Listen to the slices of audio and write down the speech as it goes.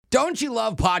Don't you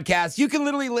love podcasts? You can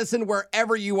literally listen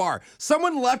wherever you are.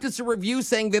 Someone left us a review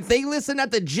saying that they listen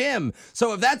at the gym.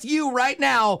 So if that's you right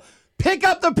now, pick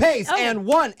up the pace. And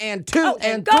 1 and 2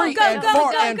 and 3 and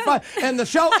 4 and 5. And the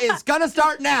show is going to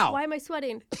start now. Why am I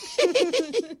sweating?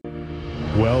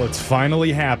 Well, it's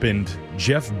finally happened.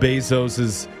 Jeff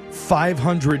Bezos'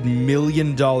 $500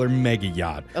 million mega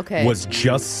yacht was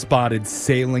just spotted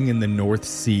sailing in the North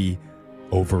Sea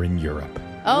over in Europe.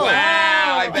 Oh.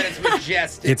 Wow, I bet it's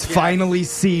majestic. It's finally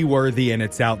seaworthy and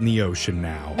it's out in the ocean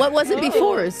now. What was it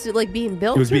before? Is it like being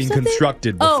built? It was being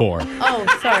constructed before.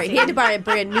 Oh, sorry. He had to buy a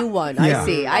brand new one. Yeah. I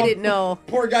see. I didn't know.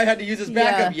 Poor guy had to use his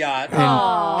backup yacht.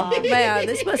 Oh, man.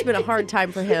 This must have been a hard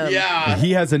time for him. Yeah.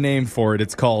 He has a name for it.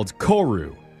 It's called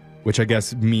Koru, which I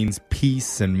guess means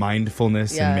peace and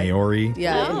mindfulness in Maori.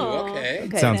 Yeah. Oh, okay.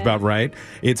 Sounds about right.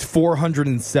 It's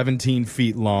 417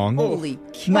 feet long. Holy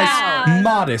Nice,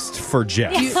 modest for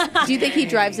Jeff. Do you think he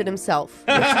drives it himself?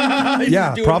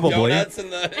 Yeah, doing probably. Donuts in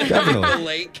the, Definitely. the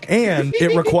lake. And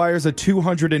it requires a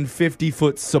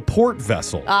 250-foot support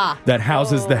vessel that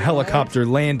houses the helicopter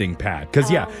landing pad. Because,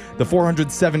 the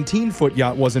 417-foot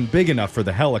yacht wasn't big enough for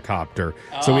the helicopter,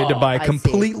 so we had to buy a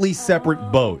completely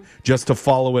separate boat just to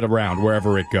follow it around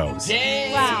wherever it goes.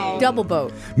 Dang. Wow. Double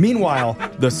boat. Meanwhile,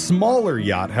 the smaller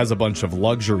yacht has a bunch of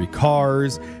luxury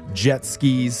cars, jet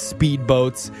skis,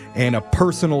 speedboats, and a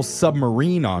personal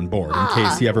submarine on board in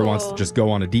case he ever wants to just go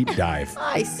on a deep dive.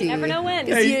 I see. Never know when.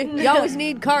 'Cause you always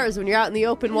need cars when you're out in the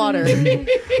open water.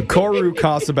 Koru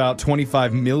costs about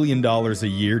 $25 million a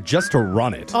year just to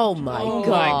run it. Oh, my Oh,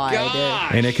 God. my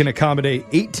gosh. And it can accommodate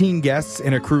 18 guests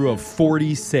and a crew of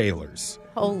 40 sailors.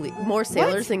 Holy, more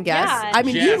sailors than guests? Yeah. I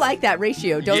mean, you Jeff. like that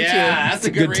ratio, don't Yeah, you? that's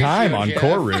a Good ratio, time on Jeff.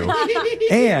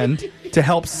 Koru. And to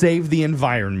help save the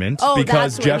environment, Oh,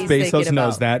 because that's what Jeff he's Bezos thinking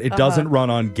knows about. that, it doesn't run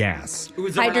on gas.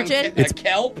 Who's around Hydrogen? It's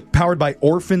kelp. Powered by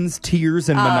orphans, tears,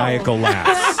 and maniacal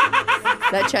laughs.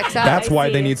 That checks out. That's why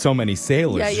see. they need so many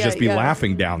sailors Yeah, to yeah, just be yeah.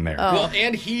 laughing down there. Well,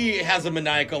 and he has a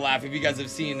maniacal laugh. If you guys have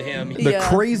seen him, The Yeah.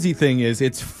 crazy thing is,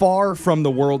 it's far from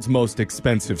the world's most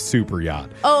expensive super yacht.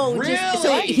 Oh, Really?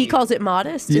 so he calls it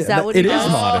modest? Is that what he it does?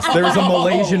 is modest. There's a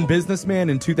Malaysian businessman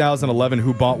in 2011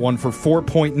 who bought one for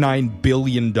 $4.9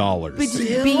 billion. But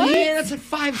Yeah, that's a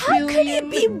 $5 How could billion.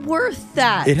 it be worth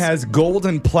that? It has gold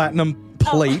and platinum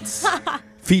plates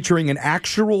featuring an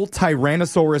actual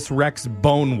Tyrannosaurus Rex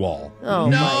bone wall Oh,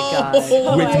 No. my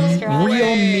God. with extra. real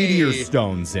way. meteor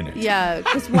stones in it. Yeah,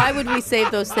 because why would we save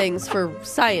those things for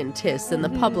scientists and the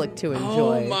public to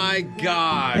enjoy? Oh my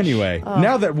gosh. Anyway,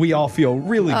 now that we all feel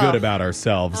really good about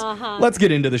ourselves, let's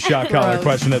get into the shot collar Gross.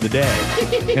 question of the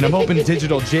day. And I'm hoping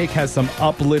Digital Jake has some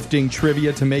uplifting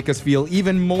trivia to make us feel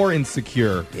even more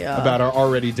insecure about our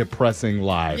already depressing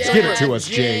lives. Yeah, Give it to us,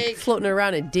 Jake. Floating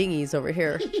around in dinghies over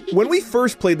here. When we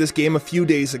first played this game a few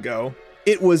days ago,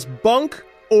 it was bunk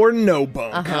or no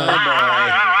bunk.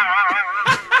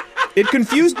 It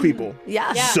confused people.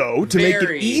 Yeah. So, to make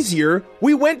Very. it easier,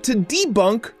 we went to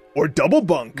debunk or double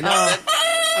bunk, I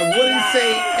wouldn't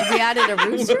say. We added a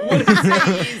rooster? Wouldn't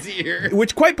say easier.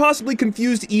 which quite possibly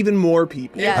confused even more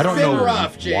people. Yeah. I don't Been know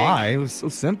rough, Jake. why. It was so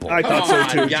simple. I thought so on,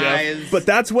 too, guys. Jeff. But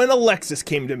that's when Alexis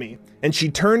came to me, and she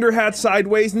turned her hat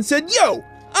sideways and said, "Yo,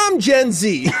 I'm Gen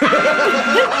Z.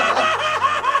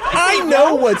 I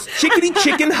know what's chickadee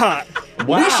chicken hot.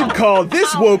 We should call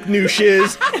this woke new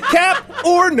shiz cap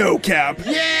or no cap." And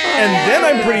then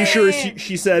I'm pretty sure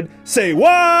she said, "Say what?"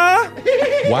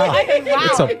 Wow.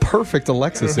 It's a perfect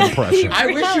Alexis impression. I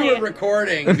wish you were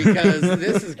recording because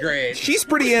this is great. She's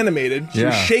pretty animated. She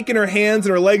was Yeah. shaking her hands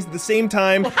and her legs at the same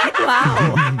time.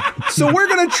 Wow. So we're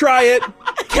going to try it,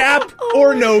 cap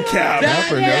or no cap.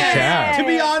 Cap or no cap. To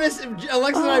be honest,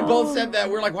 Alexis and I both said that.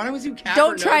 We're like, why don't we do cap or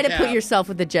Don't no try to cap? put yourself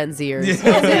with the Gen Zers. We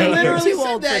Okay? You're literally too said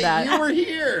old for that. that. You were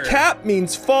here. Cap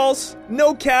means false,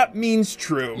 no cap means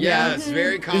true. Yes,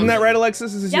 very common. Isn't that right,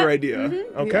 Alexis? This is your idea.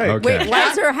 Okay. Okay. Wait, why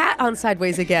is her hat on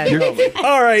sideways again?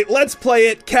 All right, let's play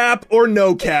it, cap or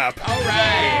no cap. All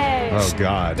right. Oh,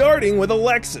 God. Starting with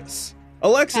Alexis.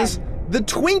 Alexis, the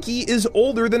Twinkie is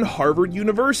older than Harvard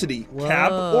University.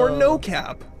 Cap or no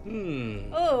cap?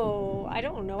 Oh, I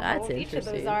don't know That's how old each of those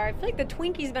interesting. are. I feel like the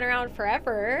Twinkie's been around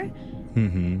forever.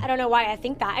 I don't know why I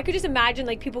think that. I could just imagine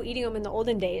like people eating them in the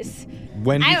olden days.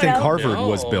 When do you I don't think know. Harvard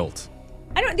was No. built?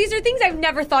 I don't. These are things I've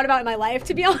never thought about in my life,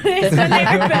 to be honest. When they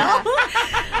were built.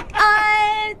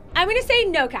 I'm gonna say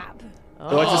no cap.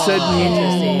 Alexis said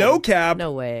Interesting. no cap.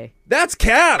 No way. That's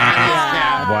cap.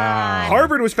 Wow.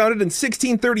 Harvard was founded in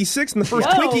 1636, and the first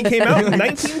Twinkie came out in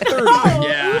 1930.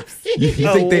 Yeah. You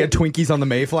think they had Twinkies on the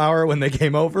Mayflower when they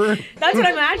came over? That's what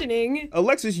I'm imagining.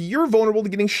 Alexis, you're vulnerable to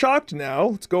getting shocked now.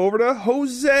 Let's go over to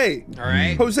Jose. All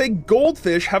right. Jose,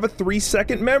 goldfish have a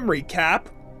 3-second memory. Cap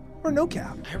or no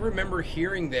cap? I remember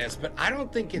hearing this, but I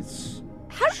don't think it's.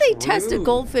 How do they test a True.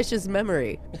 goldfish's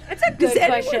memory? That's a good Does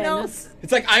anyone question. else?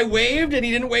 It's like I waved and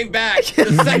he didn't wave back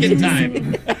the second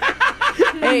time.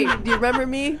 Hey, do you remember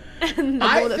me? I'm the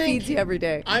I one that think- feeds you every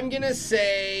day. I'm going to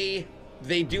say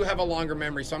they do have a longer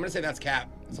memory, so I'm going to say that's cap.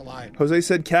 That's a lie. Jose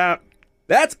said cap.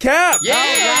 That's cap. Yeah!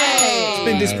 It's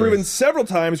been disproven several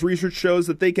times. Research shows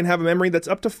that they can have a memory that's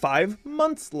up to 5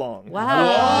 months long.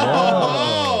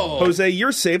 Wow. Oh! Jose,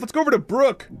 you're safe. Let's go over to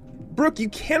Brooke. Brooke, you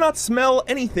cannot smell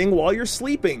anything while you're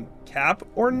sleeping. Cap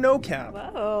or no cap?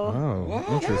 Whoa. Oh, Wow,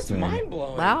 that's interesting.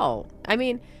 mind-blowing. Wow. I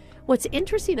mean, what's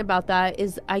interesting about that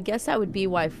is I guess that would be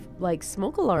why like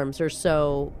smoke alarms are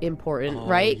so important,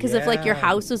 right? Because if like your yeah.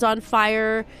 house is on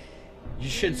fire, You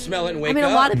should smell it and wake I mean,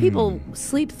 up. a lot of people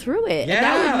sleep through it. And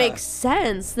that Yeah. would make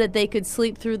sense that they could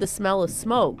sleep through the smell of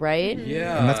smoke, right?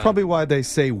 Yeah. And that's probably why they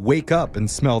say wake up and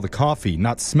smell the coffee,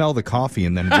 not smell the coffee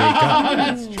and then wake up.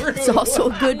 That's true. It's also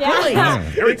a good point.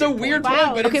 It's a weird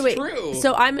point, but Okay, it's wait. true.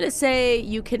 So I'm going to say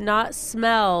you cannot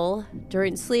smell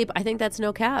during sleep. I think that's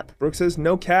no cap. Brooke says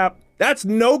no cap. That's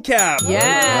no cap.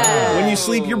 Yeah. When you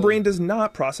sleep, your brain does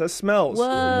not process smells.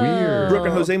 Whoa. Weird. Brooke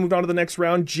and Jose moved on to the next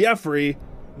round. Jeffrey,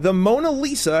 the Mona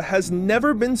Lisa has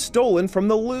never been stolen from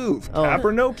the Louvre. Cap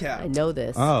or no cap? I know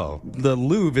this. Oh, the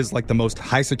Louvre is like the most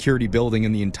high security building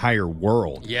in the entire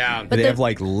world. yeah. They have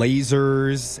like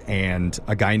lasers and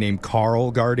a guy named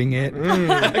Carl guarding it.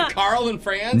 Carl in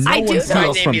France? No I one do know. steals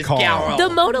My name from is Carl. Carl. The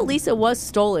Mona Lisa was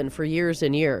stolen for years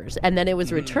and years, and then it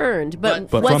was returned. But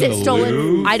But was from it the stolen?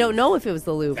 Louvre? I don't know if it was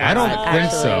the Louvre. I don't actually.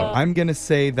 think so. I'm going to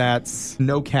say that's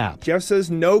no cap. Jeff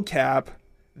says no cap.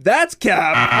 That's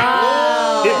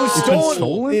cap. It was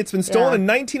stolen. It's been stolen in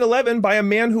 1911 by a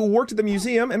man who worked at the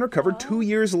museum and recovered 2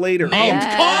 years later. Named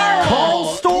Carl. Carl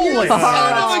stole it. Son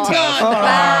of a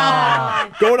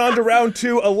gun. Going on to round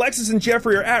 2, Alexis and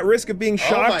Jeffrey are at risk of being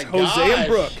shocked. my Jose and gosh.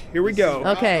 Brooke. Here we go.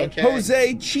 Okay.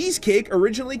 Jose, cheesecake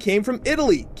originally came from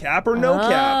Italy. Cap or no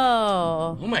cap?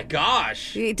 Oh. Oh my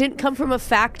gosh. It didn't come from a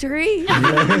factory?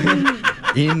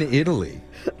 In Italy.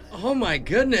 Oh my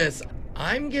goodness.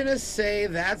 I'm gonna say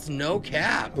that's no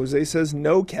cap. Jose says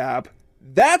no cap.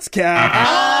 That's cap.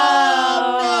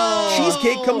 Oh, no.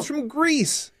 Cheesecake comes from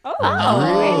Greece.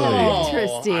 Oh,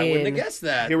 Interesting. I wouldn't have guessed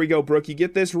that. Here we go, Brooke. You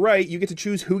get this right, you get to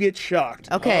choose who gets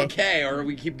shocked. Okay. Okay, or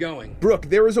we keep going. Brooke,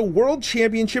 there is a world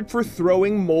championship for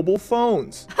throwing mobile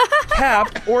phones.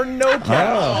 Cap or no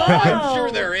cap? I'm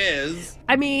sure there is.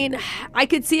 I mean, I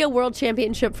could see a world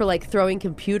championship for like throwing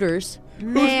computers.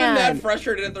 Who's been Man. that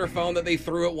frustrated at their phone that they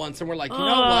threw it once and we're like, you know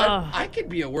what? I could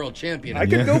be a world champion. I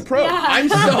could go pro. I'm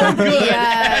so good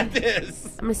Yeah. at this.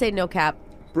 I'm going to say no cap.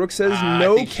 Brooke says I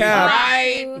no think she's cap.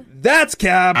 right. That's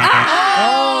cap.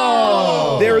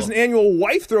 Oh. There is an annual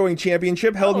wife throwing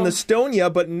championship held in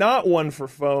Estonia, but not one for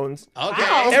phones.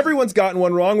 Okay. Everyone's gotten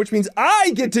one wrong, which means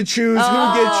I get to choose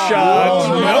who gets shocked.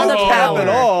 Oh, No the cap power. at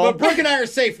all. But Brooke and I are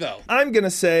safe though. I'm going to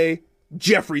say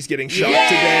Jeffrey's getting shocked Yeah.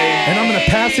 today. And I'm going to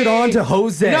pass it on to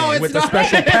Jose No, it's with not. a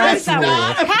special pass It's rule.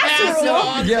 not a pass rule.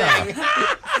 on Yeah.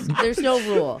 thing. There's no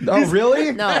rule. Oh,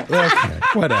 really? No. Okay,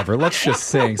 whatever. Let's just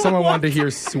sing. Someone wanted to hear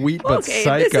Sweet But Okay,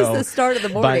 Psycho. this is the start of the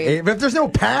by morning. If there's no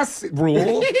pass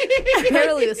rule.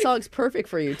 Apparently, the song's perfect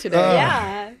for you today.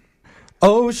 Yeah.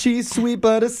 Oh, she's sweet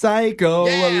but a psycho,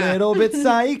 Yeah. a little bit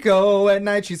psycho. At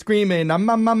night she's screaming, I'm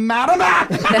out of my.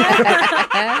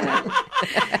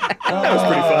 That was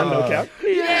pretty fun, no cap.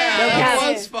 Yeah,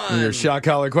 that was fun. Your shot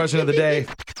collar question of the day.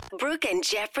 Brooke and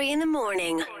Jeffrey in the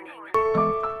morning.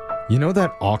 You know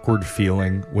that awkward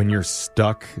feeling when you're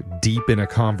stuck deep in a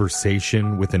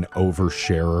conversation with an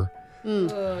oversharer?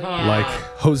 Like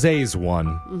Jose's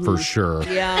one, for sure.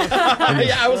 Yeah.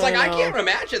 Yeah, I was like, I can't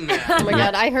imagine Oh that. my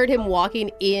God. I heard him walking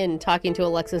in talking to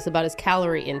Alexis about his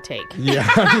calorie intake. Yeah.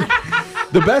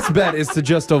 The best bet is to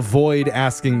just avoid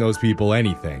asking those people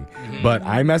anything. But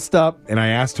I messed up and I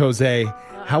asked Jose,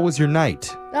 how was your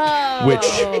night? Which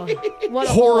What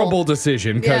a horrible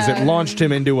decision because Yeah. it launched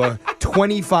him into a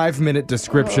 25-minute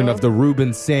description of the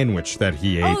Reuben sandwich that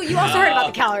he ate. Oh, you also heard about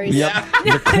the calorie calories. Yep.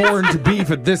 The corned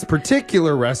beef at this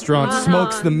particular restaurant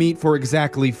smokes the meat for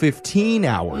exactly 15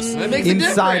 hours That makes a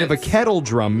inside of a difference. kettle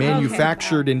drum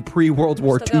manufactured in pre-World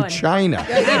War Still II going. China.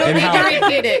 You don't need to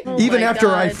repeat it. Even Oh my after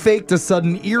I God. faked a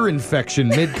sudden ear infection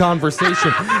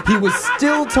mid-conversation, he was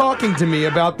still talking to me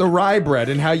about the rye bread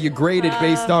and how you grade it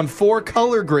based on 4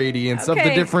 color gradients of the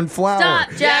Okay. different flour. Stop,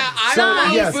 Jeff. Yeah, I don't Stop.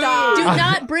 like Yes. food. Do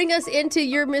not bring us into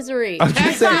your misery. I'm just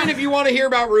Text saying, in if you want to hear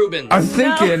about Rubens. I'm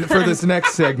thinking for this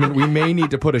next segment, we may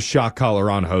need to put a shock collar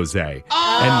on Jose.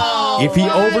 And if he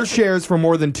overshares for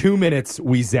more than 2 minutes,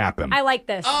 we zap him. I like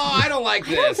this. Oh, I don't like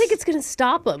this. I don't think it's going to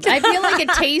stop him. I feel like a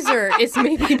taser is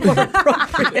maybe more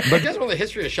appropriate. You guys know the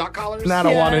history of shock collars? I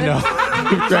don't want to know.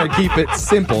 We're trying to keep it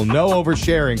simple. No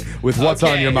oversharing with what's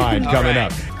on Okay. your mind All coming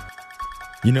right. up.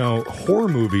 You know, horror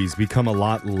movies become a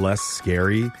lot less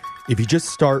scary if you just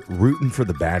start rooting for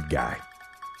the bad guy.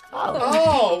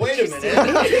 Oh, wait a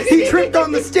minute. He tripped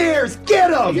on the stairs.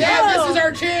 Get him! Yeah, this is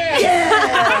our chance.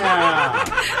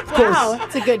 Wow,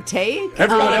 that's a good take.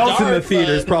 Everyone else in the dark,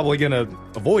 theater is but- probably going to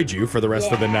avoid you for the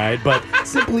rest of the night, but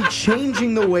simply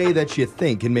changing the way that you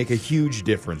think can make a huge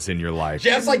difference in your life.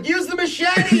 Jeff's like, use the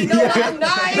machete, no the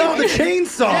knife. No, the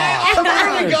chainsaw! Oh,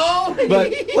 there you go.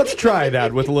 But let's try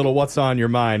that with a little What's on Your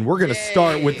Mind. We're going to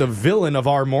start with the villain of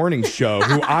our morning show,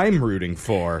 who I'm rooting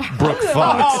for, Brooke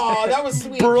Fox. Oh, that was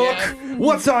sweet, Brooke, Jeff.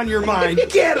 what's on your mind?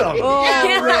 Get him!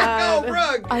 Yeah, Brooke, God. go,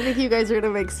 Brooke. I think you guys are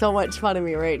going to make so much fun of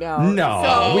me right now.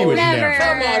 No, we would never. never.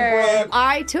 Come on, Brooke.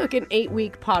 I took an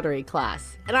 8-week pottery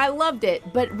class, and I loved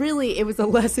it, but really it was a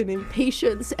lesson in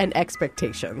patience and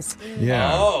expectations.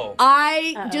 Yeah. Oh.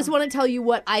 I just want to tell you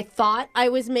what I thought I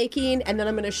was making, and then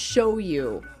I'm going to show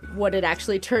you what it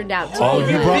actually turned out to Oh,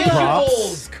 be. you brought props?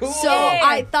 Visuals. Cool. So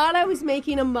I thought I was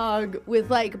making a mug with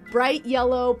like bright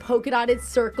yellow polka dotted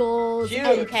circles Cute.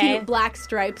 and Okay. cute black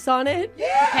stripes on it.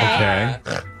 Okay.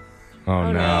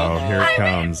 Oh, no, here it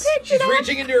comes. She's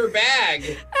reaching into her bag.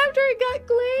 After it got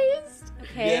glazed.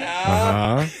 Okay. Yeah.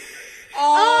 Uh-huh.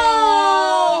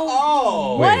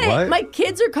 Oh. Wait, what? My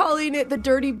kids are calling it the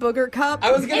dirty booger cup.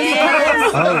 I was going to say,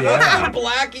 Oh, yeah.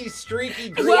 blacky, streaky,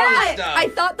 green Well, stuff. I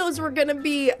thought those were going to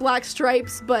be black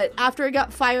stripes, but after it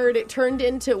got fired, it turned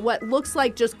into what looks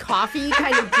like just coffee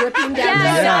kind of dripping down the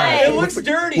Yeah. side. It looks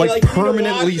dirty. Like you need to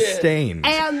permanently wash it. stained.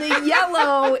 And the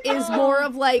yellow is more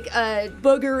of like a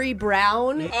boogery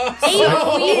brown. 8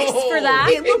 weeks for that.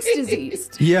 It looks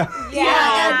diseased. Yeah.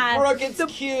 Oh, Brooke, it's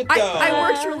cute, though. I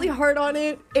worked really hard on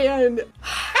it, and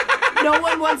no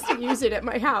one wants to use it at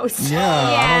my house. Yeah,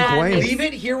 I don't blame you. Leave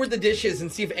it here with the dishes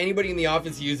and see if anybody in the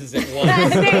office uses it once.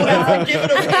 There you go. Give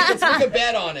it away. Let's make a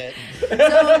bet on it.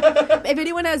 So, if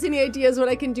anyone has any ideas what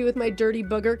I can do with my dirty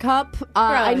booger cup,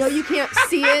 I know you can't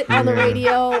see it on the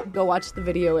radio. Go watch the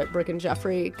video at Brooke and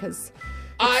Jeffrey, because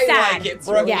I sad. like it,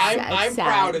 Brooke. Yeah, I'm sad.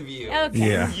 proud of you. Okay.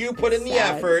 Yeah. You put in the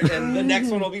Sad. effort, and the next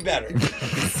one will be better.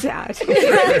 sad.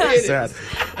 It Sad. is.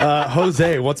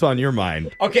 Jose, what's on your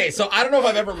mind? Okay, so I don't know if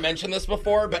I've ever mentioned this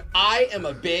before, but I am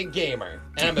a big gamer,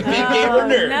 and I'm a big gamer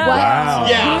nerd. no. Wow.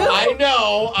 Yeah, I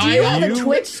know. Do you I have a You-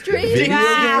 Twitch stream? Video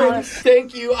Wow.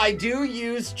 Thank you. I do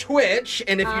use Twitch,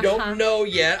 and if you don't know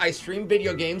yet, I stream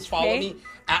video games. Follow Okay. me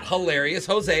at Hilarious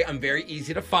Jose. I'm very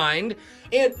easy to find.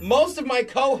 And most of my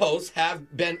co-hosts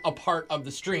have been a part of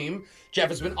the stream. Jeff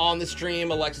has been on the stream.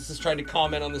 Alexis has tried to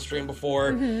comment on the stream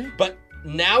before. But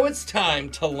now it's time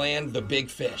to land the big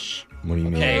fish. What do you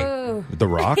mean? Okay. The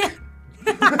Rock?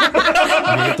 You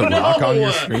get The Rock on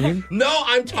your stream? No,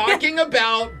 I'm talking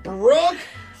about Brooke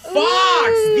Fox,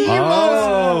 the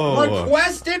Oh. most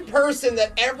requested person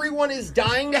that everyone is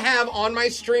dying to have on my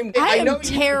stream. I am know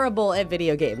terrible at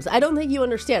video games. I don't think you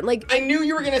understand. Like, I knew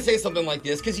you were going to say something like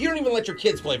this because you don't even let your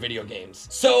kids play video games.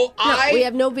 So we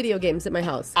have no video games at my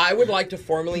house. I would like to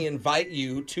formally invite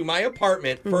you to my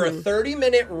apartment for a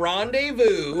 30-minute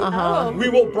rendezvous. We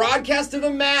will broadcast to the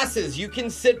masses. You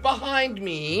can sit behind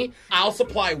me. I'll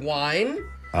supply wine.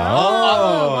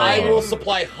 I will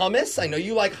supply hummus. I know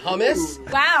you like hummus.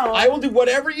 Wow. I will do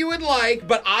whatever you would like,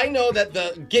 but I know that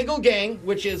the Giggle Gang,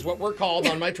 which is what we're called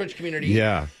on my Twitch community,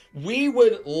 Yeah. we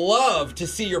would love to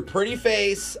see your pretty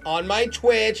face on my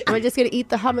Twitch. Am I just going to eat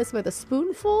the hummus with a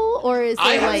spoonful? Or is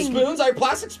I there have like. spoons. I have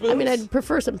plastic spoons. I mean, I'd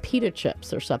prefer some pita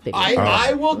chips or something.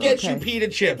 I will get you Okay. pita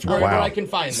chips wherever Wow. I can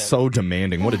find them. So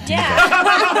demanding. What a diva.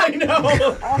 I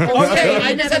know. Okay,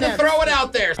 I just had to throw it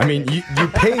out there. I mean, you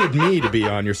paid me to be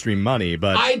on your stream money,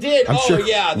 but I did. I'm Oh, sure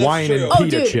yeah, that's wine true. and Oh, pita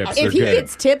dude, chips if are he good.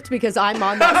 gets tipped because I'm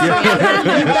on that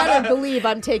stream, you better believe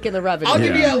I'm taking the revenue. I'll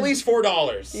give you Yeah. at least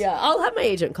 $4. Yeah, I'll have my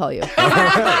agent call you.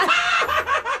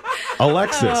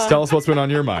 Alexis, tell us what's been on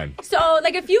your mind. So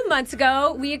like a few months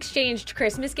ago, we exchanged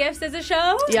Christmas gifts as a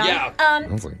show. Yeah. I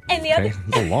was like, And the okay. other,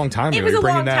 It was a long time ago. it was You're a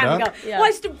bringing long that time up? ago. Yeah. Well,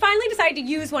 I finally decided to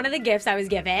use one of the gifts I was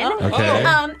given. Okay.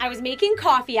 I was making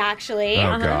coffee actually.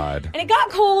 Oh, God. And it got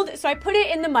cold, so I put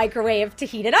it in the microwave to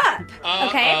heat it up.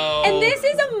 Okay. And this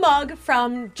is a mug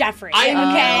from Jeffrey.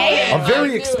 Okay. A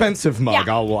very expensive mug,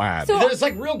 Yeah. I'll add. So- There's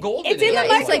like real gold It's in in it. the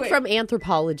Yeah, it's like microwave. from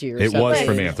anthropology or It something. was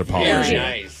from Very anthropology.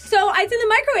 nice. So it's in the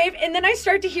microwave, and then I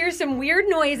start to hear some weird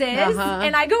noises,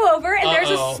 and I go over, and there's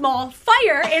a small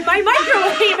fire in my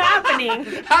microwave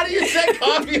happening. How do you set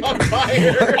coffee on fire?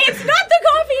 It's not the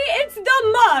coffee, it's the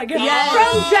mug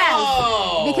from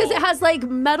Jeff. Because it has like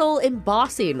metal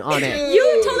embossing on it.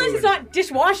 You told us it's not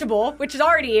dishwashable, which is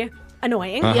already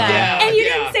annoying. Yeah. And you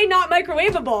didn't say not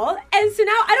microwavable. And so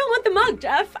now I don't want the mug,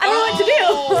 Jeff. I don't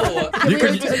know what to do. You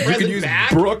can use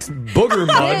Brooke's booger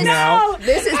mug now. No.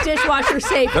 This is dishwasher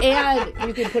safe, and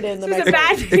you can put it in the This is a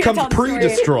microwave. bad It comes tell the story.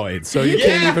 pre-destroyed, so you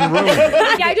can't even ruin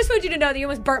it. Yeah, I just want you to know that you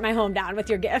almost burnt my home down with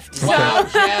your gift. So Wow,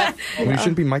 Jeff. Well, you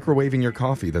shouldn't be microwaving your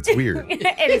coffee. That's weird. it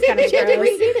is kind of You had to gross.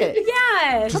 reheat it.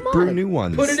 Yes. Just brew new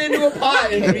ones. Put it into a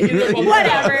pot and heat it up.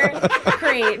 Whatever.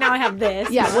 Great. Now I have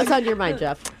this. Yeah, what's on your mind,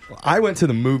 Jeff? I went to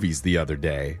the movies the other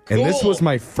day, and this Cool. was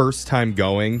my first time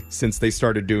going since they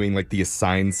started doing like the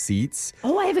assigned seats.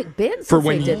 Oh, I haven't been since For they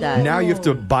when did that. now you have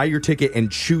to buy your ticket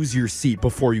and choose your seat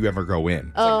before you ever go in.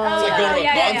 It's like going to a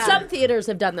yeah. concert. Some theaters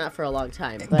have done that for a long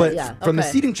time. But, But yeah, from the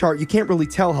okay. seating chart, you can't really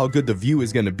tell how good the view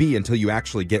is going to be until you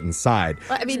actually get inside.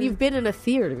 I mean, you've been in a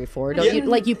theater before, don't you?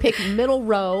 Like you pick middle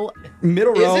row.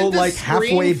 Middle row, Isn't the like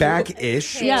screen halfway full-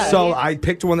 back-ish. Yeah. So I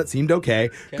picked one that seemed okay.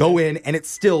 Go in, and it's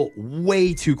still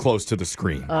way too close to the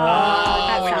screen.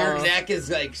 Oh, when your neck is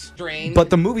like strained. But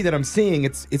the movie that I'm seeing,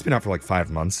 it's been out for like 5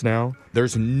 months now.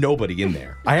 There's nobody in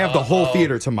there. I have the whole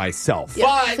theater to myself.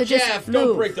 But So just Jeff, move.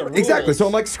 don't break the rules. Exactly. So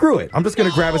I'm like, screw it. I'm just going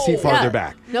to grab a seat farther Yeah.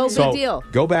 back. No big So deal.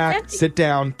 Go back, sit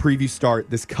down, preview start.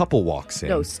 This couple walks in.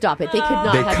 No, stop it. They could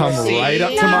not They have come your seat. right up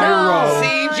to No. my row,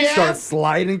 See, Jeff? start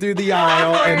sliding through the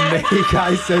aisle, and the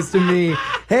guy says to me,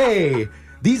 "Hey,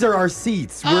 these are our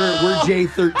seats. We're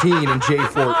J13 and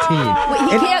J14."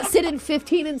 Wait, he can't sit in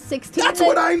 15 and 16. That's then?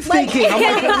 what I'm thinking. I'm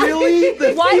like, really?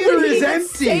 The Why theater would he is even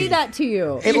empty. say that to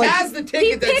you? And He like, has the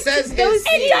ticket that picked says his those. seat.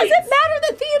 It doesn't matter.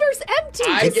 The theater's empty.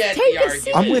 I Just get take the a argument.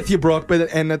 seat. I'm with you, Brooke, but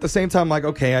and at the same time, like,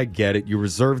 okay, I get it. You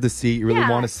reserve the seat. You really Yeah.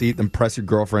 want a seat, then press your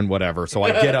girlfriend, whatever. So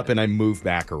I get up and I move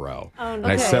back a row. And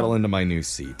I Okay. settle into my new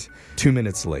seat. 2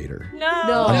 minutes later,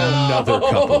 No. another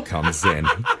couple comes in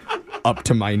up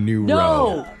to my new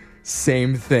row.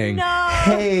 Same thing. No.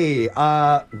 Hey,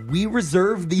 we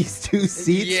reserved these 2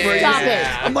 seats for you. Stop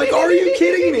it. I'm like, are you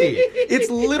kidding me?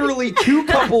 It's literally 2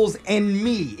 couples and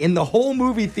me in the whole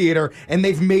movie theater, and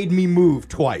they've made me move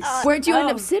twice. Where'd you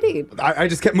end up sitting? I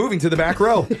just kept moving to the back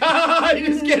row.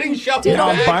 He's getting shuffled Now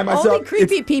I'm back. by myself. Only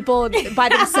creepy people by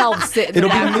themselves sit in the It'll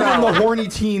be back me and row. the horny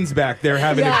teens back there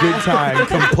having a good time,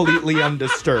 completely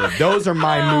undisturbed. Those are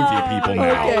my movie people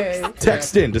now. Okay.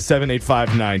 Text in to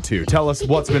 78592. Tell us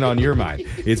what's been on your mind.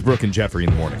 It's Brooke and Jeffrey in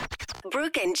the morning.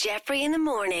 Brooke and Jeffrey in the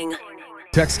morning.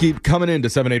 Texts keep coming in to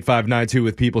 78592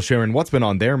 with people sharing what's been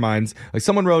on their minds. Like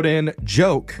someone wrote in,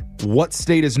 joke, what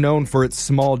state is known for its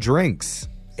small drinks?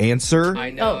 Answer, I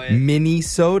know it.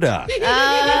 Minnesota.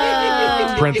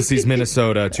 Parentheses,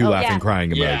 Minnesota, 2 laughing, yeah.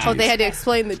 crying Yeah. emojis. Oh, they had to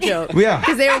explain the joke. Yeah.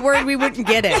 Because they were worried we wouldn't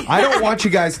get it. I don't want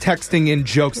you guys texting in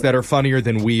jokes that are funnier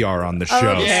than we are on the show.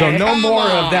 Okay. So no Come more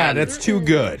on. of that. That's too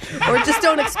good. Or just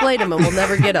don't explain them and we'll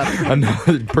never get them.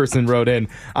 Another person wrote in,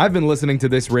 I've been listening to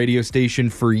this radio station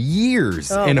for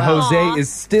years, and wow. Jose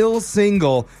is still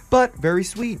single, but very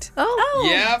sweet. Oh.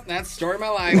 Yep, that's the story of my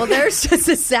life. Well, there's just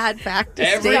a sad fact to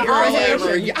Every state girl your ever.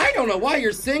 position. I don't know why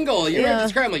you're single. You're Yeah.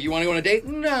 just crying like, you want to go on a date?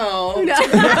 No.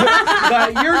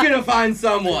 But you're going to find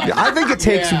someone. I think it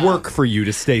takes Yeah. work for you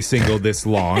to stay single this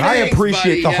long. I Thanks, appreciate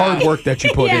buddy, the yeah. hard work that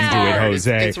you put Yeah. into it, Hard.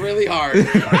 Jose. It's really hard.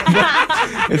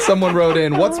 And someone wrote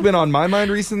in, what's been on my mind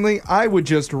recently? I would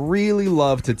just really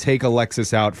love to take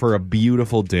Alexis out for a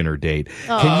beautiful dinner date.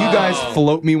 Can you guys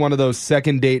float me one of those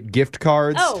second date gift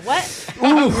cards? Oh, what?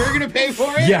 We're going to pay for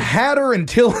it? You had her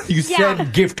until you Yeah.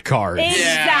 said gift cards.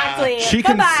 Exactly. She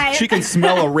can Bye-bye. she can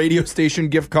smell a radio station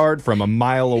gift card from a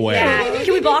mile away. Yeah.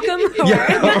 Can we block them?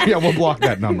 Yeah, yeah, we'll block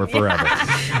that number forever.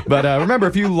 But remember,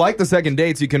 if you like the second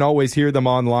dates, you can always hear them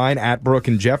online at Brooke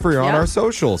and Jeffrey or on Yeah. our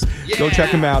socials. Go Yeah.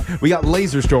 check them out. We got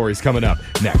laser stories coming up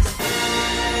next.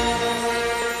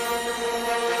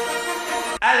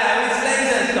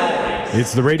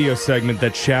 It's the radio segment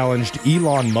that challenged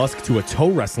Elon Musk to a toe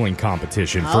wrestling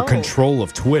competition for Oh. control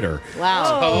of Twitter.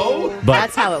 Wow. Oh? But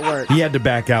That's how it works. he had to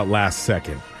back out last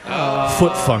second.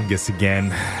 Foot fungus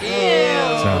again. Ew.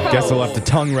 So guess I'll have to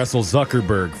tongue wrestle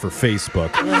Zuckerberg for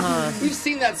Facebook. We've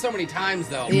seen that so many times,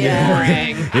 though.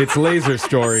 Yeah. Boring. It's Laser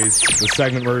Stories, the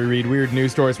segment where we read weird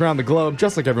news stories around the globe,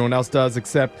 just like everyone else does,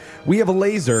 except we have a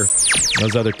laser.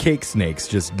 Those other cake snakes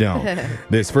just don't.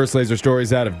 This first laser story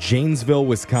is out of Janesville,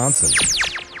 Wisconsin.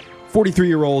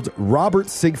 43-year-old Robert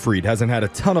Siegfried hasn't had a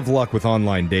ton of luck with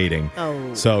online dating.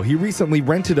 So he recently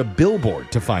rented a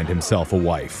billboard to find himself a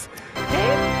wife.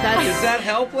 That's Does that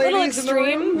help, ladies? Little in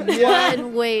the room? extreme.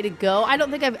 one way to go. I don't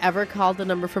think I've ever called the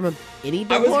number from any I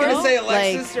billboard. was going to say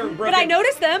Alexis or Brooke. But I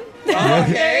noticed them.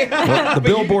 Okay. Well, the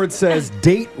billboard says,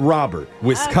 Date Robert,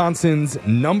 Wisconsin's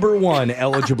 #1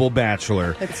 eligible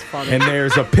bachelor. That's funny. And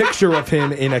there's a picture of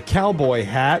him in a cowboy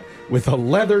hat with a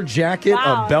leather jacket,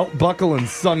 Wow. a belt buckle, and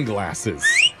sunglasses.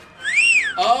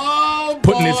 Oh,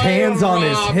 Putting his boy, hands on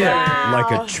his Robert. hip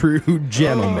like a true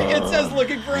gentleman. It says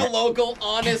looking for a local,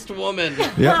 honest woman.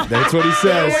 Yep, that's what he So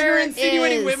says. you're There it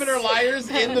insinuating is. women are liars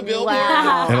in the billboard?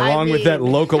 Wow. And along I with that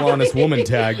mean- local honest woman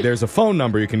tag, there's a phone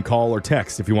number you can call or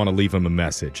text if you want to leave him a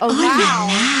message. Oh,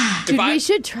 wow. Dude, If I- we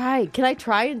should try. Can I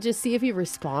try and just see if he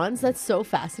responds? That's so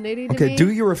fascinating to Okay, me.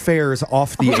 do your affairs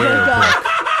off the air, God. Brooke.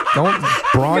 Don't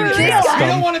broadcast I don't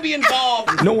them. want to be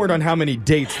involved. No word on how many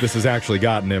dates this has actually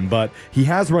gotten him, but he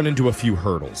has run into a few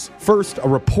hurdles. First, a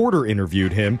reporter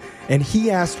interviewed him, and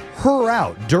he asked her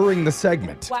out during the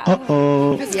segment.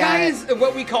 Wow. This Yeah. guy is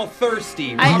what we call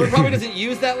thirsty. Robert probably doesn't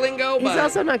use that lingo, He's but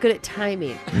also not good at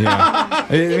timing. Yeah.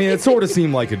 I mean, it sort of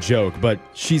seemed like a joke, but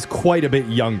she's quite a bit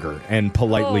younger and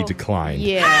politely declined.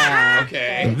 Yeah.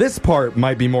 okay. This part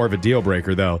might be more of a deal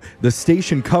breaker, though. The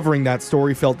station covering that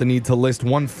story felt the need to list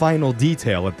one final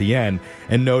detail at the end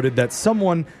and noted that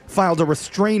someone filed a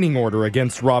restraining order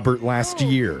against Robert last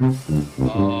year.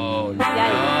 Oh,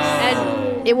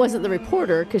 And it wasn't the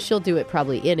reporter because she'll do it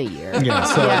probably in a year. Yeah,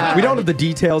 so Yeah. we don't have the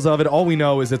details of it. All we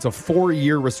know is it's a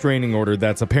 4-year restraining order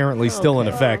that's apparently still in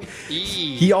effect.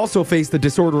 He also faced the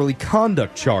disorderly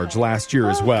conduct charge last year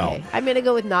as well. Okay. I'm going to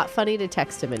go with not funny to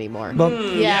text him anymore. But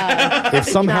Yeah. if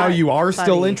somehow Not you are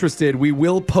still funny. interested, we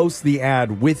will post the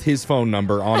ad with his phone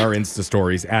number on our Insta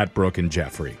stories at Brooke and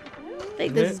Jeffrey. I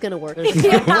think this is going to work.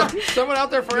 someone out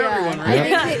there for everyone, I right?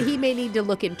 think that he may need to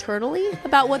look internally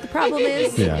about what the problem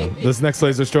is. Yeah. This next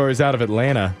laser story is out of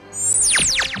Atlanta.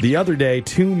 The other day,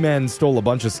 2 men stole a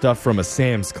bunch of stuff from a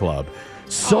Sam's Club.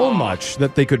 So much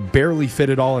that they could barely fit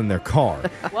it all in their car.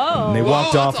 Whoa. And they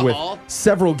walked Whoa, off that's a with haul.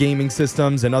 several gaming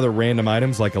systems and other random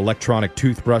items like electronic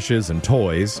toothbrushes and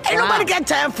toys. Ain't nobody got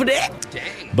time for that.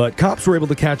 But cops were able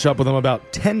to catch up with them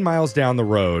about 10 miles down the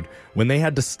road when they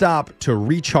had to stop to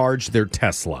recharge their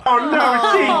Tesla.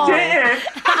 Oh.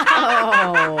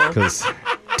 Because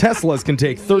Teslas can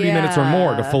take 30 minutes or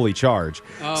more to Yeah. fully charge.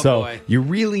 Oh, so boy. you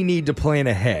really need to plan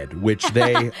ahead, which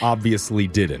they obviously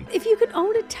didn't. If you could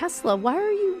own a Tesla, why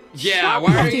are you Yeah,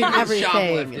 why are you shoplifting everything?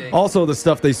 shoplifting? Also, the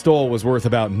stuff they stole was worth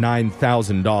about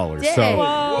 $9,000. So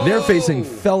Dang. they're facing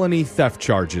felony theft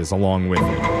charges along with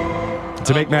it.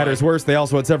 To make matters worse, they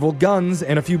also had several guns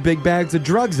and a few big bags of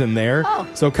drugs in there.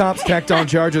 So cops tacked on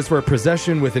charges for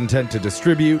possession with intent to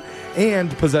distribute and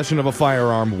possession of a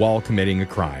firearm while committing a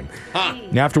crime.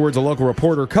 And afterwards, a local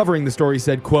reporter covering the story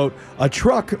said, quote, "A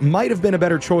truck might have been a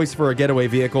better choice for a getaway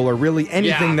vehicle or really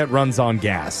anything Yeah. that runs on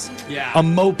gas. Yeah. A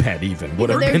moped even would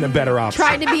have They're been a better option."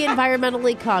 Trying to be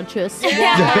environmentally conscious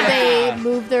while they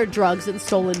move their drugs and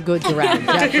stolen goods around,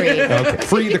 Jeffrey. Okay,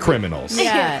 free the criminals.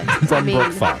 Yeah. From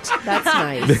Brooke Fox. That's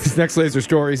nice. This next laser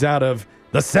story is out of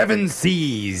the 7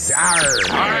 Seas.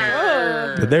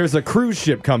 There's a cruise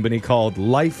ship company called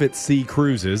Life at Sea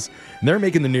Cruises. And they're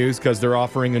making the news because they're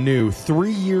offering a new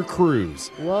 3-year cruise.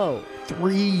 Whoa.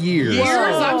 3 years. Years?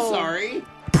 I'm Whoa. sorry.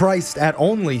 Priced at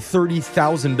only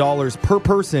 $30,000 per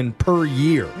person per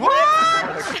year.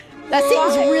 That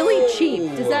seems really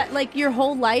cheap. Does that like your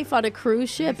whole life on a cruise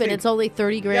ship and it's only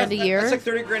 30 grand a year? That's like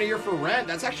 30 grand a year for rent.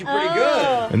 That's actually pretty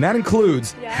good. And that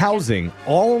includes housing,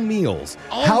 all meals,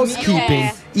 All housekeeping,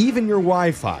 meals? even your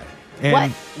Wi-Fi. And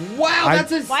What? Wow, I-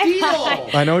 that's a steal.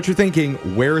 I know what you're thinking.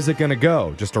 Where is it going to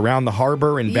go? Just around the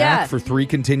harbor and back Yeah. for 3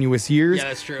 continuous years? Yeah,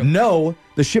 that's true. No,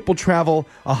 the ship will travel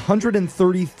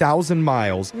 130,000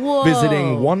 miles, Whoa.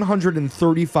 visiting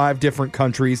 135 different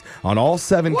countries on all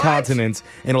 7 What? continents,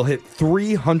 and it'll hit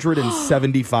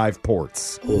 375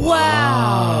 ports.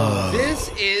 Wow.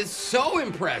 This is so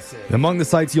impressive. Among the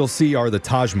sites you'll see are the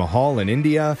Taj Mahal in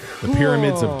India, the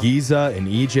pyramids of Giza in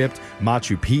Egypt,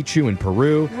 Machu Picchu in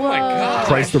Peru, Oh my God.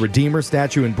 Christ the Redeemer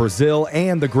statue in Brazil,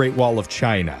 and the Great Wall of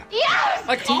China. Yes!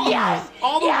 Like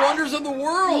all the wonders of the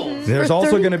world. There's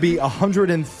also going to be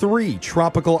 103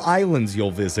 tropical islands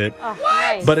you'll visit.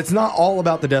 Nice. But it's not all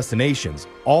about the destinations.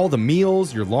 All the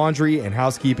meals, your laundry, and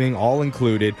housekeeping all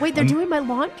included. Wait, they're doing my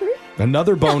laundry?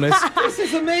 Another bonus. This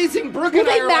is amazing. Brooke Will and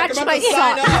I they are like match about my to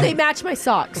sign socks? up. They match my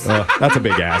socks. That's a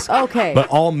big ask. Okay. But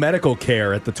all medical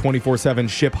care at the 24/7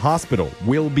 Ship Hospital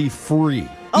will be free.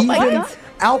 Oh, my Even God.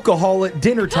 alcohol at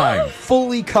dinner time,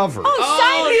 fully covered.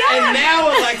 Sign me up. And now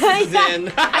Alexis is in.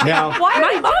 Now, Why are My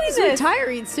we mom doing is this?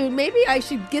 retiring soon. Maybe I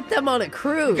should get them on a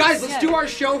cruise. Guys, let's do our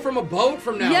show from a boat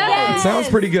from now Yes. it sounds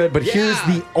pretty good, but here's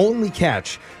Yeah. the only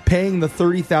catch. Paying the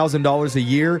 $30,000 a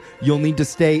year, you'll need to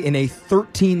stay in a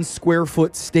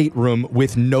 13-square-foot stateroom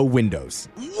with no windows.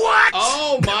 What?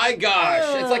 Oh my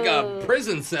gosh. It's like a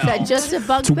prison cell. Is that just a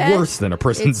bunk It's bed? worse than a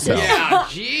prison It's cell. just- Yeah,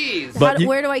 jeez. But you-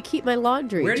 Where do I keep my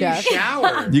laundry, Where do you Jeff?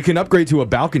 shower? You can upgrade to a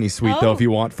balcony suite, though, if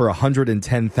you want, for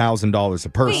 $110,000 a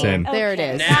person. There it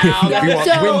is. Now, If you want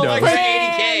So, windows. like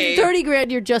 80K. 30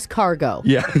 grand, you're just cargo.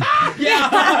 Yeah.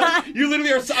 Yeah. You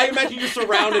literally are, I imagine you're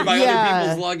surrounded by Yeah. other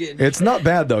people's luggage. It's not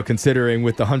bad, though, considering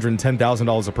with the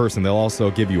 $110,000 a person, they'll also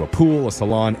give you a pool, a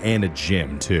salon, and a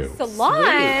gym, too.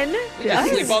 Salon. You can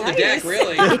sleep on the deck,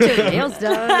 really. Get your nails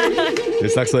done.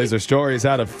 This next laser story is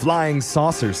out of Flying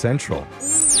Saucer Central.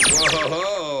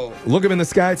 Whoa. Look up in the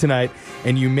sky tonight,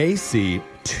 and you may see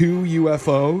 2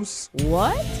 UFOs.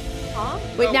 What?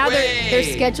 Wait, No now they're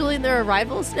way. scheduling their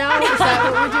arrivals now? Is that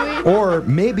what we're doing? Or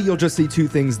maybe you'll just see 2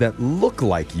 things that look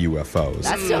like UFOs.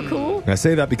 That's so cool. And I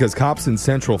say that because cops in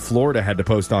Central Florida had to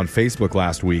post on Facebook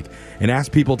last week and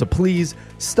ask people to please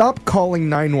stop calling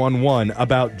 911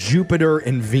 about Jupiter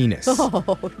and Venus.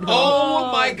 Oh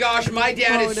my gosh, my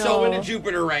dad Oh, is so no. into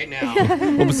Jupiter right now.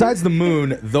 Well, besides the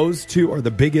moon, those 2 are the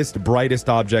biggest, brightest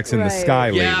objects in the Right. sky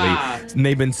Yeah. lately. And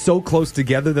they've been so close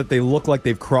together that they look like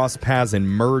they've crossed paths and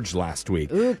merged last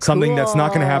week. Ooh, Something that's not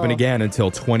going to happen cool. again until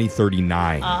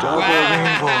 2039.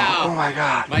 Wow. Oh my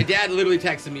god. My dad literally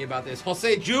texted me about this.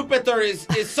 Jose, Jupiter is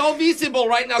so visible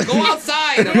right now. Go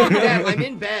outside. I'm like, Dad, I'm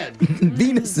in bed.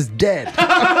 Venus is dead.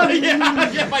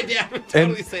 yeah, my dad would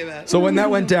totally say that. So when that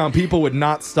went down, people would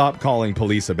not stop calling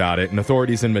police about it, and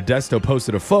authorities in Modesto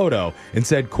posted a photo and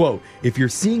said, quote, "If you're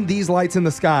seeing these lights in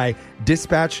the sky,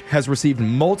 dispatch has received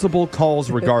multiple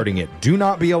calls regarding it. Do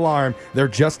not be alarmed. They're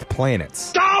just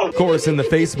planets." Of course, in the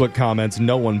Facebook comments,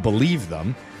 no one believed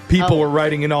them. People were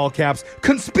writing in all caps,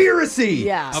 "Conspiracy!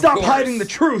 Yeah. Stop Of course. hiding the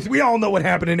truth. We all know what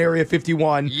happened in Area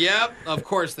 51. Yep, of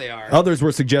course they are. Others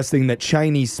were suggesting that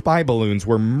Chinese spy balloons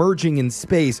were merging in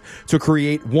space to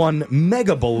create one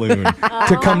mega balloon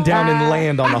to come down and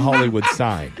land on the Hollywood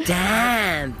sign.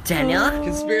 Damn, Daniel.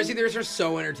 Conspiracy theories are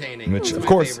so entertaining. Which, It's of my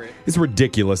course, favorite. is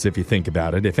ridiculous if you think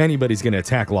about it. If anybody's going to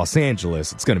attack Los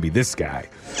Angeles, it's going to be this guy.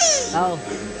 Oh,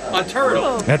 A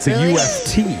turtle. That's a Really?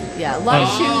 UFT. yeah. A lot of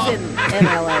shoes in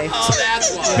LA. Oh,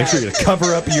 that's why. Make sure you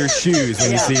cover up your shoes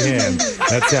when you Yeah. see him.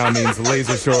 That sound means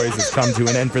Laser Stories has come to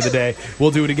an end for the day.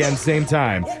 We'll do it again same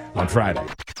time on Friday.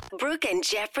 Brooke and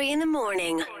Jeffrey in the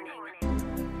morning.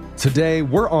 Today,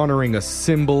 we're honoring a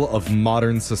symbol of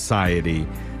modern society,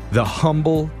 the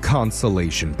Humble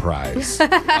Consolation Prize.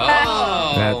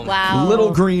 Oh. That Wow.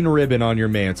 little green ribbon on your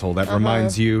mantle that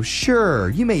reminds you, sure,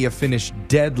 you may have finished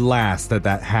dead last at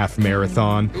that half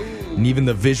marathon. And even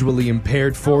the visually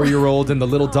impaired 4-year-old and the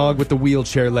little dog with the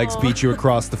wheelchair legs beat you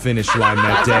across the finish line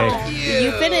that day.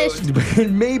 You finished.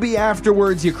 And maybe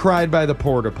afterwards you cried by the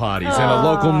porta potties and a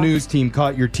local news team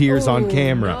caught your tears on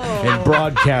camera and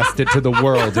broadcast it to the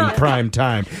world in prime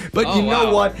time. But you know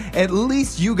wow. what? At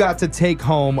least you got to take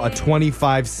home a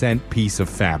 25-cent piece of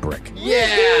fabric. Yeah,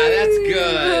 that's good.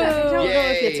 I don't know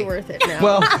Yay. if it's worth it now.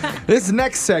 Well, this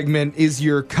next segment is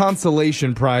your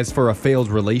consolation prize for a failed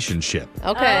relationship.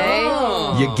 Okay.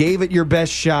 You gave it your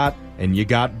best shot and you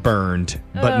got burned.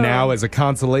 But now, as a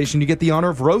consolation, you get the honor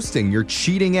of roasting your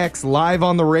cheating ex live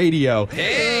on the radio.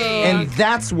 Hey. And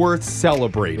that's worth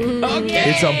celebrating.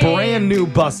 Okay. It's a brand new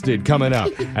Busted coming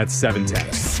up at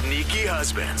 7:10. Sneaky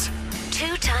husbands,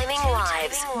 Two-timing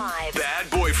wives. bad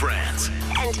boyfriends.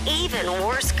 And even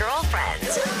worse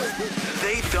girlfriends.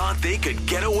 They thought they could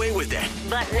get away with it.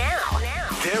 But now,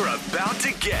 They're about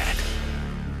to get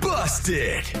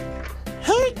busted.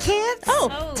 Hey kids!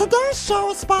 Today's show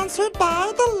is sponsored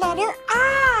by the letter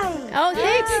I. Oh,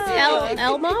 thanks,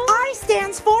 Elmo. I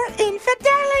stands for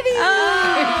infidelity.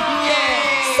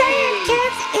 Say it,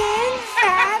 kids!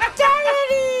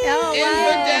 Infidelity. Oh, wow.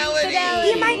 Infidelity.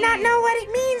 You might not know what it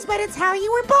means, but it's how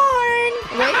you were born.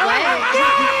 Wait, what?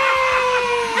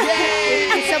 Yay!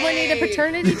 Does someone need to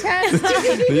paternity test?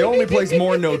 The only place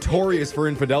more notorious for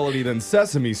infidelity than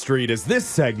Sesame Street is this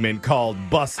segment called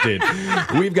Busted.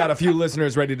 We've got a few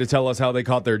listeners ready to tell us how they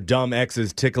caught their dumb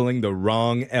exes tickling the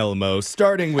wrong Elmo,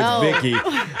 starting with Vicky.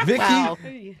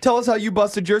 Vicky, tell us how you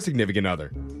busted your significant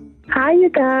other. Hi, you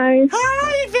guys.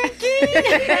 Hi, Vicky.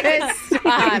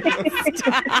 Stop.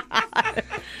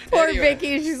 Poor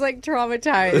Vicky. She's like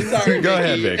traumatized. Sorry, Go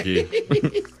ahead, Vicky.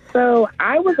 Vicky. So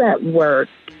I was at work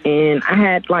and I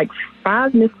had like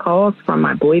 5 missed calls from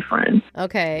my boyfriend.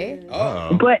 Okay.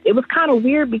 Oh. But it was kind of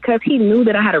weird because he knew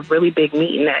that I had a really big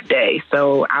meeting that day.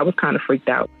 So I was kind of freaked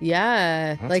out.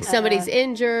 Yeah. Like somebody's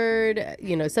injured,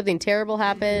 something terrible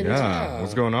happened. Yeah,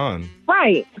 what's going on?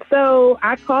 Right. So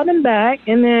I called him back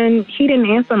and then he didn't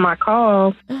answer my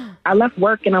call. I left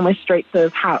work and I went straight to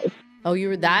his house. Oh, you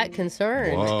were that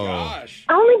concerned. Whoa. Gosh.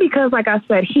 Only because, like I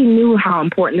said, he knew how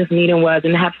important this meeting was,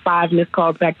 and to have 5 missed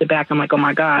calls back to back, I'm like, oh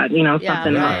my God, something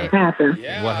right. must happen.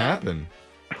 Yeah. What happened?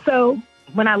 So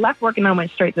when I left work and I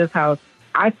went straight to his house,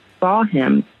 I saw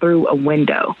him through a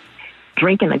window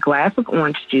drinking a glass of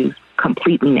orange juice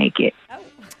completely naked.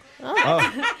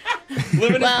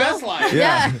 Living his best life.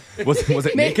 Yeah. Was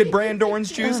it Naked brand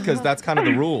orange juice? Because that's kind of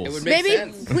the rules. It would make Maybe,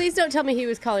 sense. please don't tell me he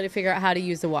was calling to figure out how to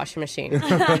use the washing machine.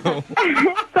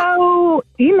 So,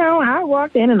 I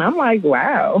walked in and I'm like,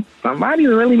 wow, somebody's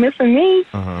really missing me.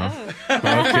 Uh-huh.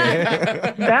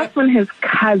 Okay. That's when his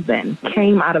cousin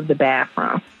came out of the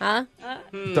bathroom. Huh?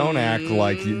 Don't act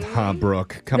like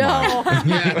Brooke. Come on.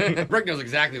 Yeah. Brooke knows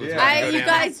exactly what's going on. You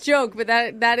guys joke, but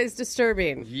that is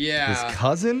disturbing. Yeah. His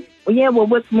cousin? Yeah, well,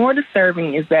 what's more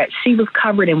disturbing is that she was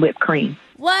covered in whipped cream.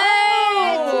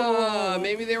 What?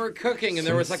 Maybe they were cooking and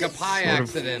there was like a pie Sort of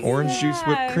accident. Orange juice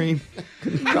whipped cream.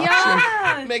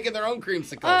 Yeah. Making their own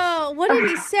creamsicles. Oh, what did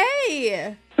he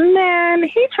say? Man,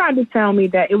 he tried to tell me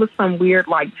that it was some weird,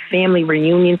 like, family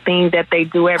reunion thing that they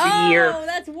do every year. Oh,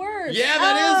 that's worse. Yeah,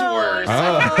 that is worse.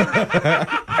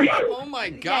 Oh. Oh my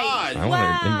God. I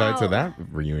want to invite to that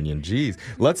reunion. Jeez.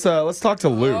 Let's talk to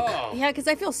Luke. Oh. Yeah, because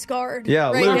I feel scarred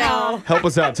Yeah, right Luke, now. help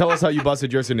us out. Tell us how you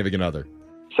busted your significant other.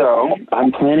 So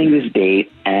I'm planning this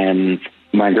date, and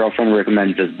my girlfriend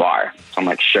recommends this bar. So I'm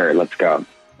like, sure, let's go.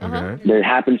 Okay. There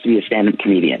happens to be a stand-up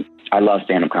comedian. I love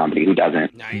stand-up comedy. Who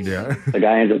doesn't? Nice. Yeah. The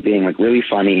guy ends up being like really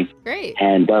funny Great.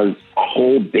 and does a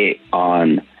whole bit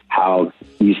on how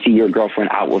you see your girlfriend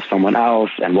out with someone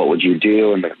else and what would you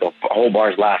do, and the whole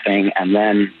bar's laughing, and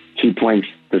then he points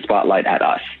the spotlight at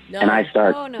us. No. And I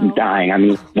start dying. I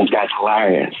mean, this guy's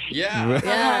hilarious. Yeah.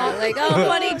 Yeah, like,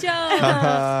 funny joke.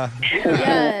 Yeah.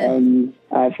 And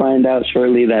I find out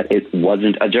shortly that it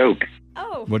wasn't a joke.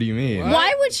 Oh. What do you mean?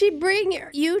 Why would she bring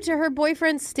you to her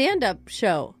boyfriend's stand-up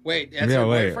show? Wait, that's Yeah, her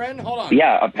wait. boyfriend? Hold on.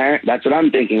 Yeah, that's what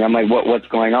I'm thinking. I'm like, what's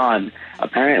going on?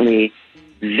 Apparently,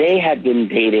 they had been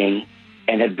dating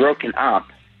and had broken up,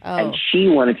 and she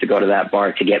wanted to go to that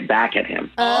bar to get back at him.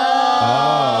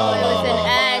 Oh, it was an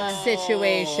ex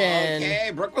situation.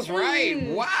 Okay, Brooke was right.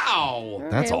 Wow.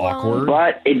 That's Okay, well- awkward.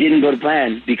 But it didn't go to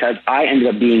plan because I ended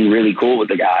up being really cool with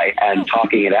the guy and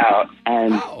talking it out.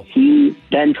 And Wow. he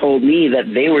then told me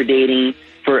that they were dating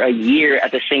for a year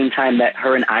at the same time that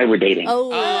her and I were dating.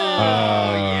 Oh,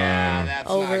 Yeah, that's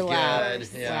overlap. not good.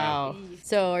 Yeah. Wow.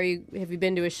 So, have you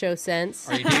been to a show since?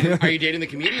 Are you dating the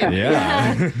comedian?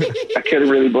 Yeah. I couldn't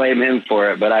really blame him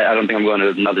for it, but I don't think I'm going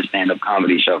to another stand-up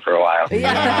comedy show for a while.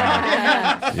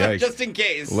 Yeah. Yikes. Just in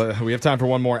case. We have time for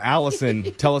one more. Allison,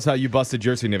 tell us how you busted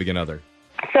your significant other.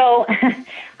 So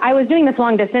I was doing this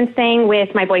long distance thing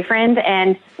with my boyfriend,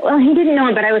 and, well, he didn't know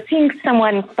it, but I was seeing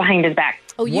someone behind his back.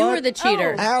 Oh, you were the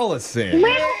cheater. Allison.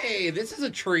 Hey, this is a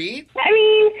treat. I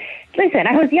mean, listen,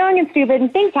 I was young and stupid,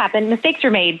 and things happen, mistakes were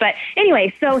made. But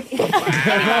anyway, so...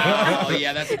 Oh,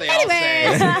 yeah, that's what they all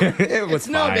say. It was It's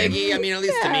no fine. biggie. I mean, at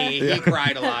least to me. He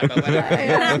cried a lot, but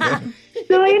whatever.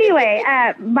 So anyway,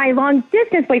 my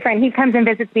long-distance boyfriend, he comes and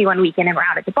visits me one weekend, and we're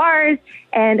out at the bars,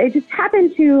 and I just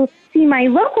happened to see my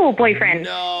local boyfriend.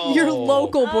 No. Your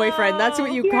local boyfriend. That's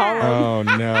what you call him. Oh,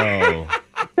 no.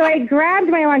 So I grabbed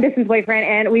my long-distance boyfriend,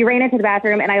 and we ran into the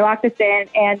bathroom, and I locked us in,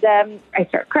 and I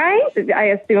start crying. I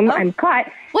assume I'm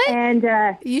caught. What? And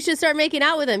You should start making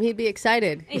out with him. He'd be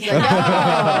excited. He's like,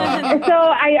 so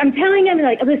I'm telling him,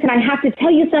 like, listen, I have to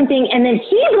tell you something, and then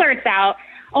he blurts out,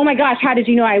 oh my gosh, how did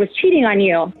you know I was cheating on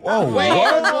you? Oh, Wait,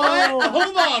 what?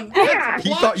 Hold on. Yeah. He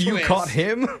Plot thought you twist. caught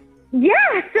him? Yeah,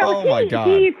 so Oh, my God.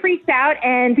 he freaks out,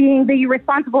 and being the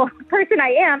responsible person I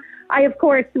am, I, of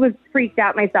course, was freaked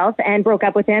out myself and broke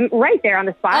up with him right there on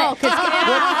the spot. Oh,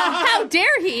 how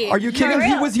dare he? Are you kidding?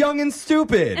 He was young and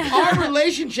stupid. Our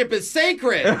relationship is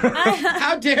sacred.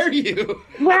 How dare you?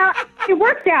 Well, it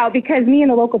worked out because me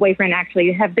and the local boyfriend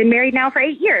actually have been married now for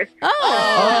 8 years. Oh.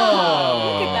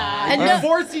 Look at that. And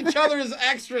force each other's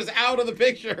extras out of the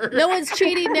picture. No one's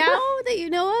cheating now that you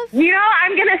know of? You know,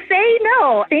 I'm going to say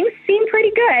no. Things seem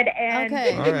pretty good, and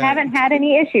haven't had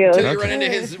any issues. Until you run into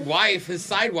his wife, his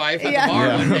side wife, at the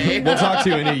bar one day. We'll talk to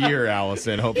you in a year,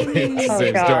 Allison. Hopefully it's the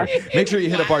same story. Make sure you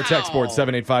hit up our text board,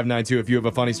 78592. If you have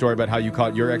a funny story about how you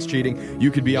caught your ex cheating,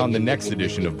 you could be on the next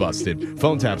edition of Busted.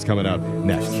 Phone taps coming up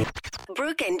next.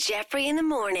 Brooke and Jeffrey in the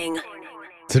morning.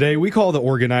 Today, we call the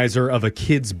organizer of a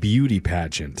kid's beauty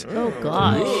pageant. Oh,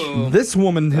 gosh. This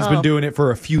woman has been doing it for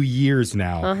a few years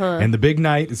now, and the big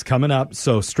night is coming up,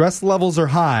 so stress levels are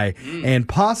high and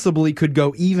possibly could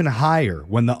go even higher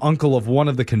when the uncle of one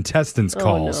of the contestants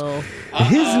calls. No.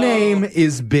 His name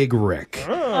is Big Rick.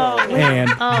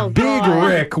 And Big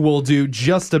Rick will do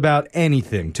just about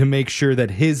anything to make sure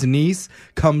that his niece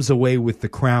comes away with the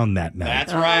crown that night.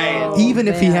 That's right. Even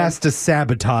if he has to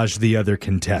sabotage the other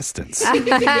contestants.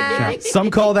 Now, some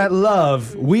call that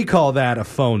love. We call that a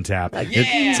phone tap.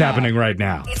 It's happening right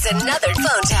now. It's another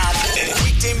phone tap.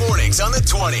 Weekday mornings on the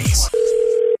 20s.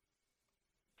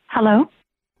 Hello?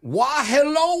 Why,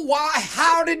 hello,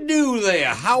 howdy do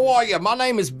there. How are you? My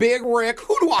name is Big Rick.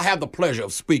 Who do I have the pleasure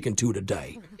of speaking to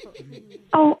today?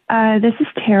 Oh, this is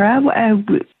Tara.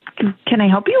 Can I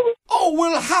help you? Oh,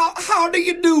 well, how do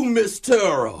you do, Miss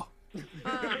Tara?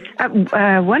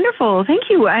 Wonderful. Thank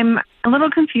you. I'm a little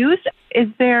confused. Is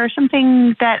there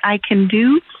something that I can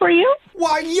do for you?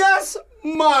 Why, yes,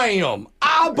 ma'am.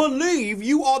 I believe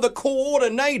you are the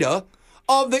coordinator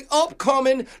of the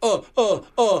upcoming, how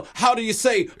do you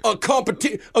say,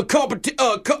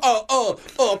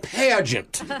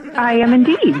 pageant. I am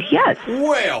indeed, yes.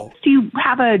 Well. Do you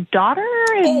have a daughter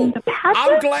in the pageant?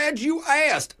 I'm glad you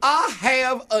asked. I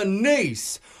have a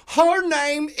niece. Her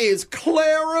name is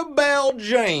Clarabelle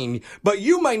Jane, but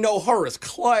you may know her as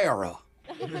Clara.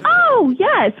 Oh,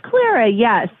 yes, Clara,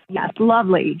 yes,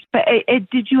 lovely. But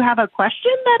did you have a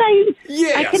question that I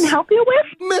can help you with?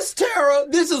 Miss Tara,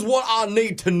 this is what I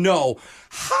need to know.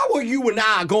 How are you and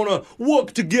I gonna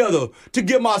work together to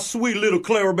get my sweet little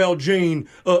Clarabelle Jane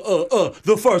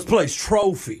the first place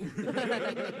trophy?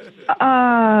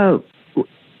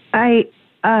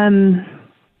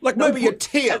 Like maybe a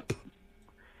tip,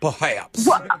 perhaps.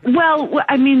 Well,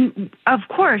 I mean, of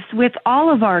course, with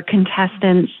all of our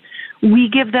contestants, we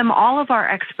give them all of our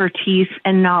expertise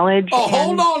and knowledge. Oh,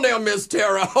 hold on there, Miss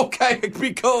Tara, okay?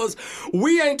 Because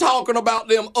we ain't talking about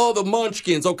them other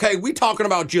munchkins, okay? We talking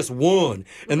about just one,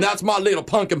 and that's my little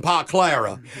pumpkin pie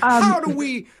Clara. How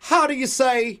do you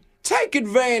say, take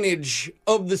advantage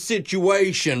of the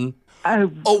situation? A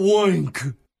wink.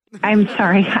 I'm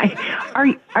sorry.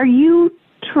 Are you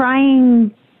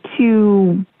trying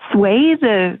to sway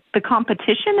the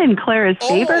competition in Clara's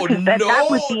favor? Because that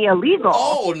would be illegal.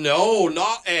 Oh, no,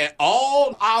 not at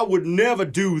all. I would never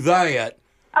do that.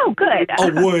 Oh, good.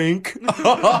 A wink.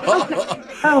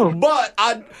 But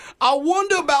I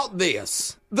wonder about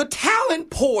this. The talent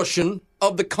portion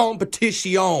of the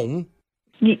competition.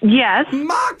 Yes.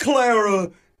 My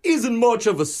Clara isn't much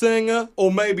of a singer or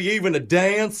maybe even a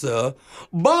dancer,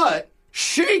 but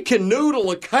she can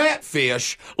noodle a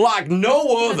catfish like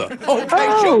no other.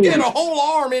 Okay, she'll get a whole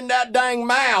arm in that dang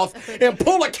mouth and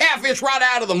pull a catfish right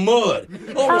out of the mud.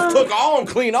 Almost took her arm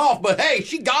clean off, but hey,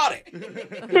 she got it.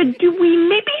 Do we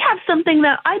maybe have something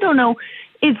that, I don't know,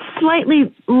 is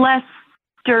slightly less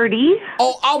dirty?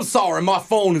 Oh, I'm sorry, my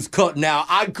phone is cutting out.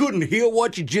 I couldn't hear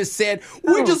what you just said.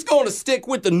 We're just going to stick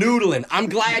with the noodling. I'm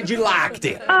glad you liked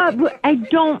it. I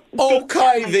don't think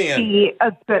then. Be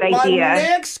a good idea. My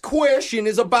next question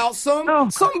is about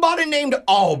somebody named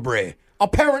Aubrey.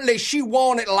 Apparently, she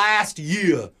won it last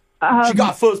year. She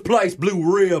got first place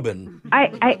blue ribbon.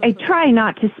 I try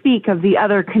not to speak of the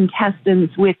other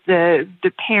contestants with the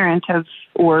parent of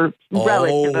or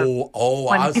relative of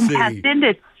one I contestant. see.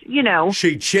 It's, you know.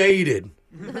 She cheated.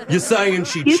 You're saying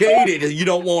she cheated and you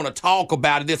don't want to talk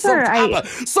about it. There's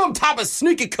some type of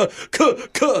sneaky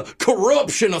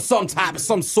corruption or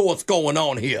some sorts going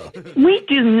on here. We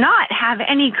do not have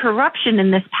any corruption in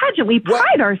this pageant. We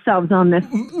pride ourselves on this.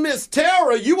 Miss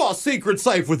Tara, you are secret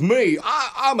safe with me.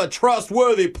 I'm a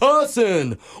trustworthy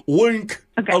person. Wink.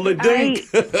 Okay.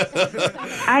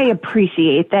 I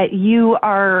appreciate that you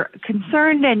are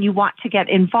concerned and you want to get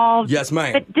involved. Yes,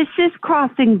 ma'am. But this is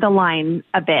crossing the line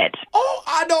a bit. Oh,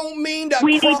 I don't mean to.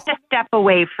 We need to step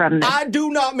away from this. I do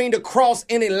not mean to cross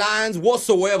any lines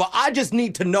whatsoever. I just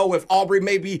need to know if Aubrey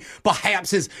maybe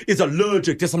perhaps is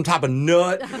allergic to some type of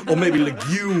nut or maybe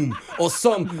legume or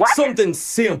something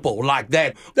simple like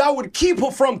that. That would keep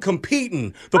her from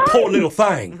competing, the poor little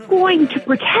thing. I'm going to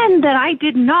pretend that I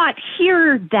did not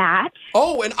hear that.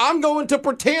 Oh, and I'm going to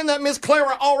pretend that Miss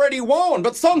Clara already won,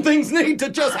 but some things need to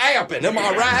just happen. Am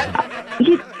I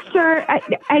right? Sir,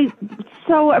 I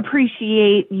so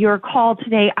appreciate your call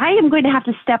today. I am going to have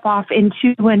to step off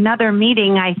into another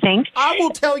meeting, I think. I will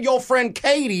tell your friend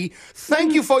Katie,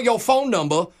 thank you for your phone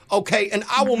number, okay, and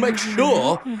I will make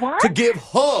sure to give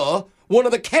her one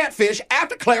of the catfish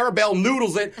after Clarabelle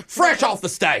noodles it fresh off the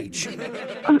stage.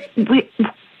 Wait,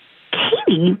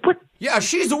 Katie, what? Yeah,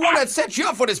 she's the one that set you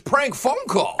up for this prank phone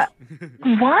call.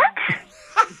 What?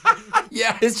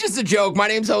 Yeah, it's just a joke. My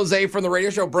name's Jose from the radio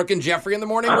show Brooke and Jeffrey in the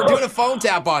Morning. We're doing a phone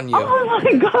tap on you. Oh,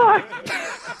 my God.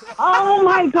 Oh,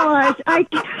 my gosh. I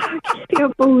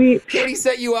can't believe. Katie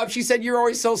set you up. She said you're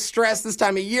always so stressed this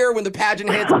time of year when the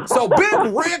pageant hits. So Big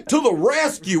Rick to the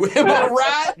rescue. Am I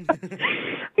right?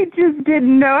 I just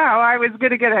didn't know how I was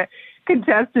going to get a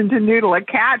contestant to noodle a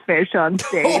catfish on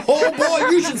stage. Oh, boy,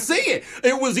 you should see it.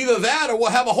 It was either that or we'll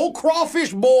have a whole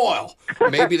crawfish boil.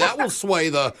 Maybe that will sway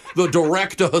the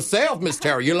director herself, Miss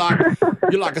Terry. You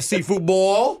like a seafood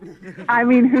boil? I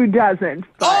mean, who doesn't?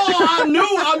 Oh,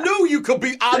 I knew you could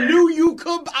be. I knew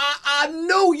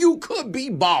you could be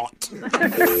bought.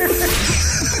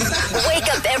 Wake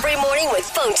up every morning with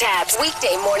phone taps.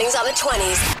 Weekday mornings on the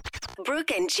 20s.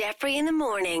 Brooke and Jeffrey in the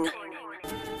Morning.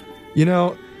 You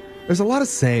know, there's a lot of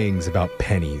sayings about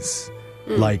pennies,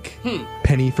 like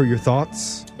penny for your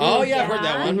thoughts. Oh, yeah, I've heard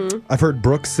that one. Mm-hmm. I've heard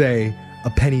Brooke say, a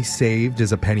penny saved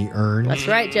is a penny earned. That's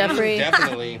right, Jeffrey.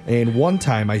 Definitely. And one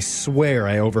time, I swear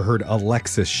I overheard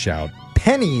Alexis shout,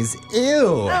 pennies,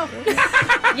 ew. Oh.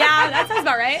 Yeah, that sounds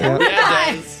about right. Yeah,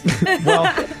 it does.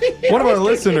 Well, one of our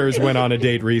listeners went on a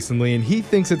date recently, and he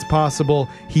thinks it's possible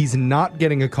he's not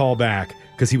getting a call back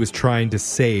because he was trying to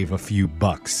save a few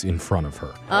bucks in front of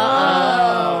her.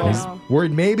 Oh. He's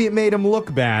worried maybe it made him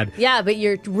look bad. Yeah, but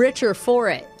you're richer for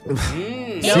it.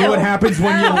 See what happens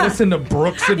when you listen to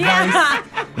Brooke's advice?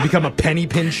 You become a penny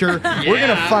pincher? Yeah. We're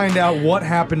going to find out what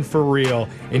happened for real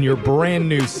in your brand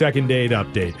new second date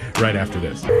update right after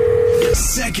this.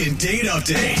 Second date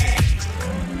update.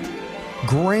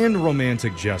 Grand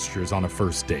romantic gestures on a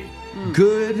first date.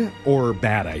 Good or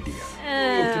bad idea?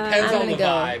 Depends on the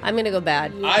vibe. I'm going to go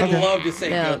bad. I'd love to say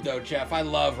good, though, Jeff. I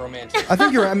love romantic. I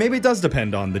think you're right. Maybe it does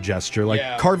depend on the gesture, like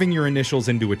carving your initials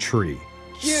into a tree.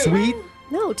 Cute. Sweet.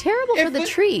 No, terrible for the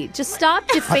tree. Just stop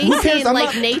defacing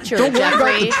nature, Don't worry Jeffrey.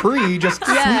 about the tree, just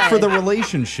sweet for the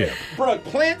relationship. Brooke,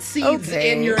 plant seeds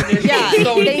in your initials. Yeah,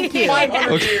 so thank you.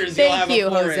 500 years you'll have a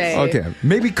flourish. Jose. Okay,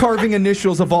 maybe carving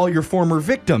initials of all your former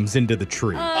victims into the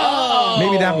tree. Oh.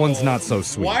 Maybe that one's not so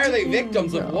sweet. Why are they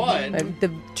victims of what?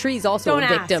 The tree's also Don't a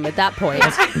victim ask. at that point.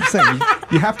 I'm saying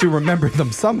you have to remember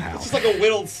them somehow. It's like a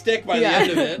whittled stick by the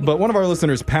end of it. But one of our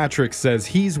listeners, Patrick, says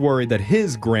he's worried that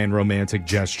his grand romantic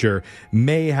gesture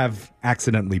may have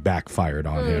accidentally backfired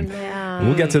on him. Yeah. And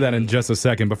we'll get to that in just a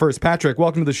second. But first, Patrick,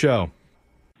 welcome to the show.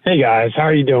 Hey guys, how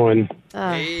are you doing?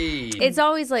 Hey. It's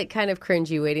always like kind of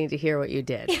cringy waiting to hear what you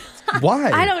did. Why?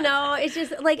 I don't know. It's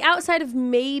just like outside of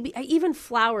maybe even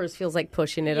flowers feels like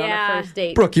pushing it on a first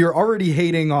date. Brooke, you're already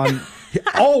hating on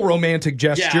all romantic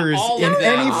gestures in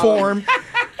any form.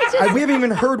 We haven't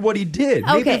even heard what he did.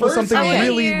 Maybe it was something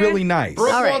really, really nice.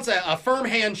 Brooke wants a firm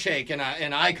handshake and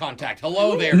eye contact.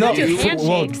 Hello there. No, dude.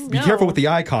 well, be careful with the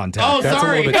eye contact. Oh, That's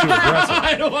sorry. a little bit too aggressive.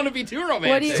 I don't want to be too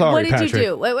romantic. What did you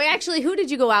do? Wait, actually, who did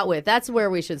you go out with? That's where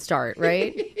we should start,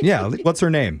 right? Yeah. What's her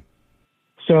name?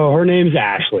 So her name's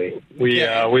Ashley.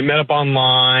 We met up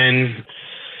online.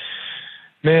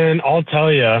 Man, I'll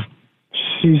tell you,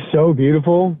 she's so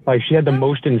beautiful. Like, she had the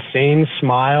most insane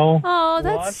smile. Oh,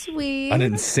 that's sweet. An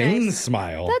insane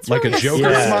smile? That's like really a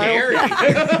Joker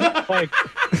smile? Like,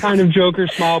 kind of Joker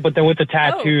smile, but then with the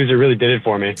tattoos, it really did it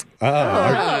for me.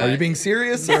 Are you being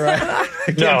serious? Or I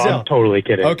can't No, tell. I'm totally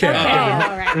kidding. Okay. all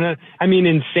right. I mean,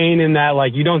 insane in that,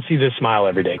 like, you don't see this smile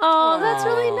every day. Oh, that's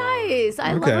really nice.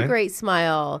 I love a great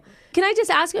smile. Can I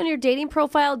just ask, on your dating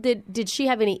profile, did she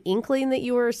have any inkling that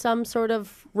you were some sort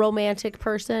of romantic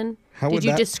person? Did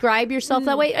you describe yourself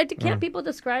that way? Can't people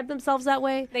describe themselves that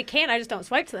way? They can. I just don't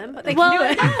swipe to them, but they can do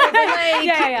it.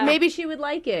 Like, maybe she would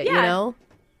like it, you know?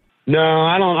 No,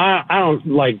 I don't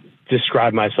like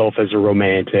describe myself as a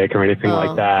romantic or anything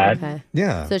like that. Okay.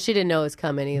 Yeah. So she didn't know it was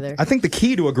coming either. I think the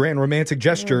key to a grand romantic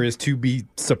gesture is to be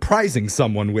surprising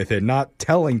someone with it, not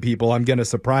telling people I'm going to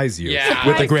surprise you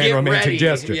with a grand romantic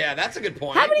gesture. Yeah, that's a good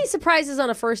point. How many surprises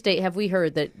on a first date have we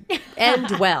heard that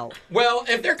end well? Well,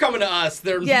 if they're coming to us,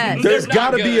 there's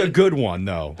got to be a good one,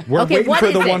 though. We're waiting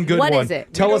for the one good one. What is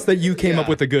it? Tell us that you came up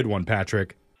with a good one,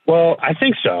 Patrick. Well, I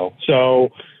think so. So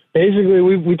basically,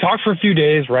 we talked for a few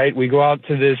days, right? We go out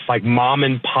to this like mom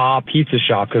and pop pizza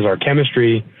shop because our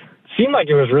chemistry seemed like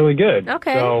it was really good.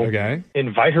 Okay. So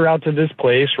invite her out to this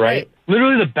place, right?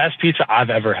 Literally the best pizza I've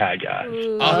ever had, guys.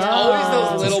 It's always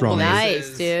those little places.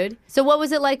 Nice, dude. So what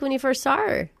was it like when you first saw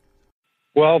her?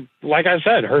 Well, like I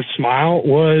said, her smile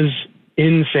was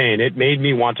insane. It made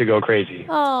me want to go crazy.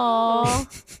 Oh,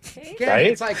 right?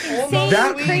 It's like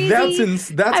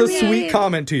that's a sweet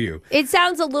comment to you. It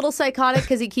sounds a little psychotic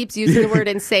because he keeps using the word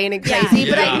insane and crazy,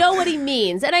 but I know what he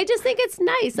means, and I just think it's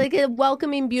nice, like a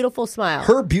welcoming, beautiful smile.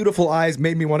 Her beautiful eyes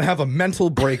made me want to have a mental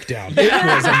breakdown. It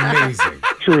was amazing.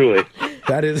 Truly.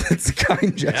 It's a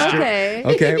kind gesture.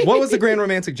 Okay. What was the grand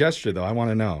romantic gesture, though? I want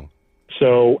to know.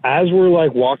 So as we're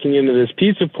like walking into this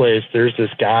pizza place, there's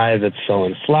this guy that's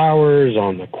selling flowers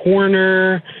on the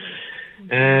corner.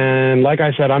 And like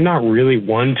I said, I'm not really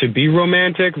one to be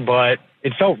romantic, but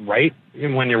it felt right.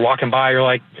 And when you're walking by, you're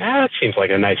like, that seems like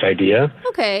a nice idea.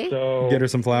 Okay. So get her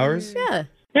some flowers? Yeah.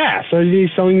 Yeah. So he's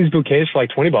selling these bouquets for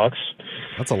like $20.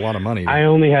 That's a lot of money. I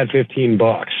only had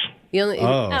 $15. You only,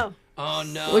 Oh,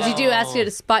 no. What'd you do? Ask her to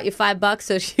spot you $5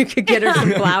 so she could get her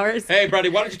some flowers? Hey, buddy,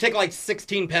 why don't you take like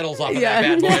 16 petals off of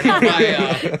that bad boy?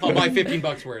 I'll buy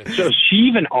 $15 worth. So she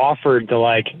even offered to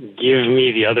like give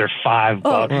me the other $5 to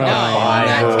buy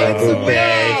her a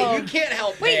bouquet. You can't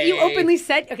help me. Wait, you openly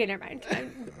said... Okay, never mind.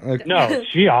 No,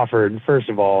 she offered, first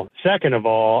of all. Second of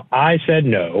all, I said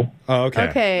no. Oh, okay.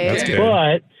 Okay. That's good.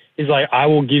 But he's like, I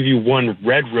will give you one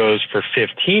red rose for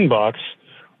 $15,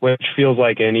 which feels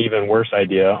like an even worse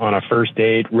idea on a first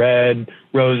date. Red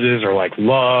roses are like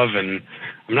love, and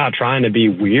I'm not trying to be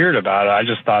weird about it. I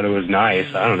just thought it was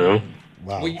nice. I don't know.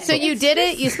 Wow. So you did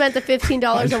it? You spent the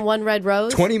 $15 on one red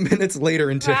rose? 20 minutes later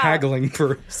into haggling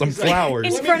for some flowers.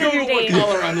 In front of your What date.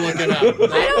 color I'm looking up.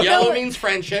 Yellow means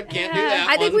friendship. Can't do that.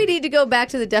 I think we need to go back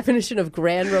to the definition of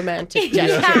grand romantic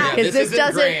gesture. Because this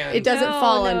doesn't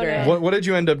fall under it. What did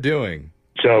you end up doing?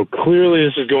 So clearly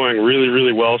this is going really,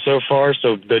 really well so far.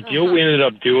 So the deal we ended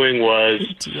up doing was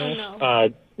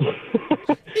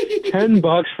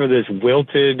 $10 for this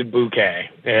wilted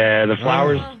bouquet. The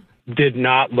flowers did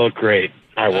not look great,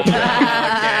 I will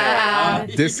say.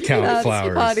 Discount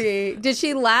flowers. Funny. Did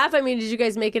she laugh? I mean, did you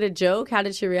guys make it a joke? How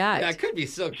did she react? That could be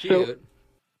so cute.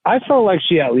 I felt like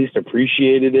she at least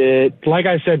appreciated it. Like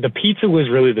I said, the pizza was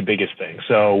really the biggest thing.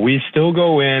 So we still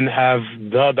go in, have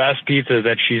the best pizza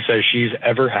that she says she's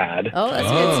ever had. Oh, that's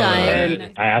a good sign.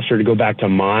 And I asked her to go back to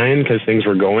mine because things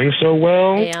were going so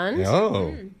well.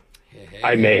 And?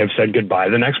 I may have said goodbye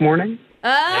the next morning.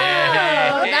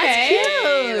 Oh, that's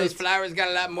cute. Those flowers got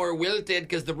a lot more wilted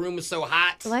because the room was so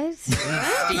hot. What?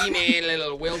 Steamy,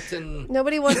 little wilting.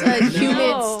 Nobody wants a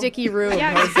humid, sticky room,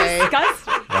 Jose.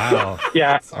 Disgusting. Wow.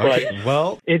 Yeah, Okay, but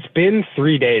well, it's been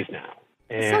 3 days now.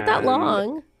 It's not that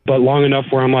long. But long enough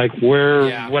where I'm like,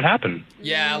 what happened?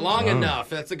 Yeah, long enough.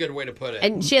 That's a good way to put it.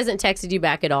 And she hasn't texted you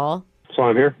back at all? So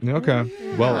I'm here. Okay.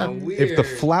 Well, if the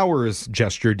flowers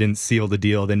gesture didn't seal the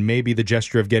deal, then maybe the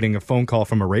gesture of getting a phone call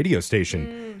from a radio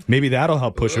station, maybe that'll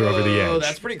help push her over the edge. Oh,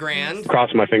 that's pretty grand.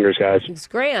 Cross my fingers, guys. It's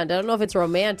grand. I don't know if it's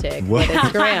romantic, but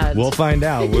it's grand. We'll find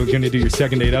out. We're going to do your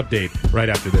second date update right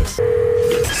after this.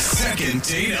 Second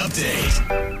date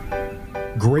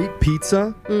update. Great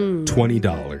pizza,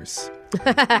 $20.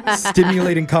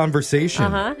 Stimulating conversation,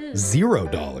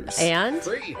 $0. And?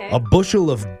 A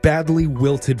bushel of badly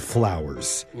wilted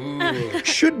flowers.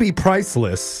 Should be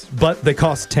priceless, but they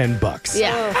cost $10.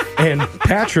 Yeah. And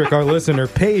Patrick, our listener,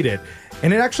 paid it.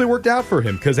 And it actually worked out for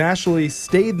him because Ashley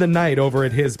stayed the night over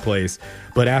at his place.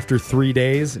 But after 3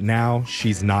 days, now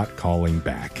she's not calling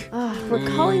back. We're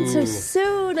calling so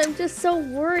soon. I'm just so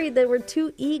worried that we're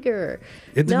too eager.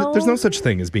 There's no such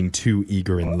thing as being too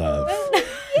eager in love.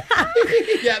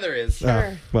 Yeah, there is.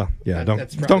 Don't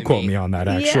quote me on that,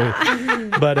 actually.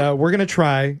 Yeah. But we're going to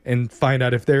try and find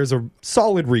out if there's a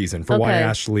solid reason for why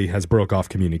Ashley has broke off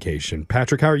communication.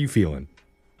 Patrick, how are you feeling?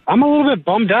 I'm a little bit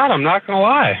bummed out. I'm not going to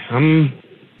lie.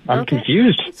 I'm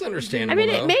confused. It's understandable. I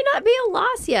mean, it may not be a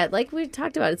loss yet. Like we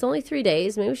talked about, it's only 3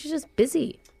 days. Maybe she's just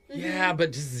busy. Yeah,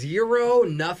 but 0,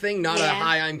 nothing, not a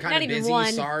hi, I'm kind Not of even busy,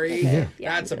 one. sorry. Yeah.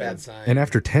 That's a bad sign. And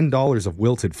after $10 of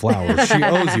wilted flowers, she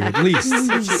owes you at least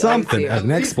something,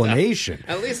 an explanation.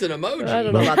 At least an emoji. I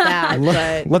don't know about that,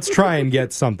 but Let's try and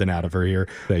get something out of her here.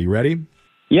 Are you ready?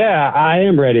 Yeah, I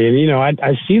am ready. And,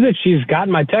 I see that she's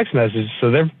gotten my text message,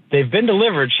 so they've been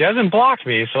delivered. She hasn't blocked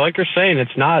me. So like you're saying,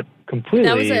 it's not completely...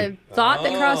 that was a thought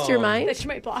that crossed your mind? That she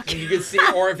might block. You can see,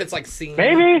 or if it's like seen.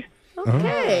 Maybe.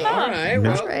 Okay. All right,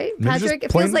 That's well. right. maybe just Patrick,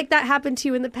 it plain- feels like that happened to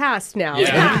you in the past now.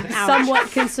 Yeah. I'm somewhat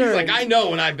concerned. Like, I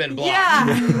know when I've been blocked.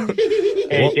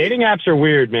 Hey, dating apps are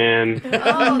weird, man.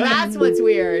 Oh, that's what's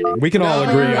weird. We can all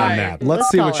agree on right. that. Let's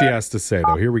see call what she her. has to say,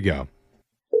 though. Here we go.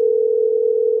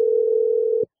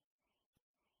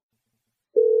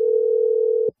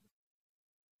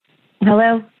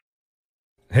 Hello?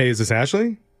 Hey, is this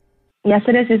Ashley? Yes,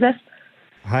 it is. Who's this?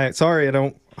 Hi. Sorry, I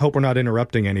don't hope we're not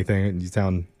interrupting anything. You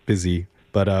sound busy,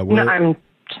 but we're No, I'm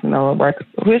just in the middle of work.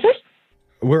 Who is this?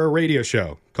 we're a radio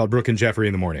show called Brooke and Jeffrey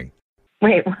in the Morning.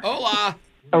 Wait, Hola.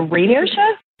 a radio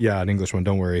show? Yeah, an English one.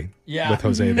 Don't worry. Yeah. With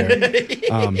Jose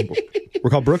there. We're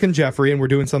called Brooke and Jeffrey, and we're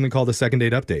doing something called the Second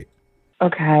Date Update.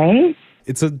 Okay.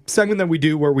 It's a segment that we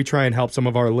do where we try and help some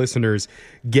of our listeners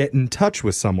get in touch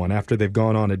with someone after they've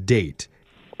gone on a date.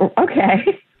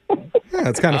 Okay. Yeah,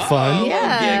 it's kind of fun,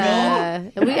 Yeah.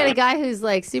 And we got a guy who's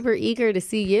like super eager to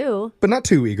see you. but not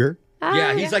too eager.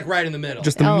 Yeah, he's like right in the middle.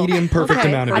 Just the medium perfect Okay.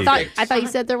 amount of I eager. thought you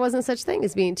said there wasn't such thing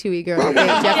as being too eager. Okay,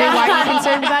 Jeffrey, why are you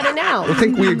concerned about it now? I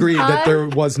think we agreed that there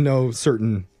was no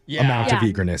certain amount of Yeah.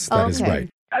 eagerness. That is Okay. right.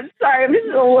 I'm sorry. I'm just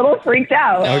a little freaked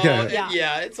out. Okay.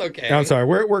 Yeah, it's okay. I'm sorry.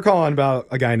 We're calling about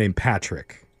a guy named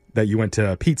Patrick that you went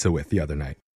to pizza with the other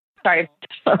night. Sorry.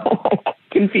 I'm so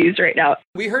confused right now.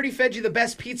 We heard he fed you the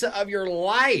best pizza of your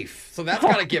life, so that's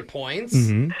got to get points.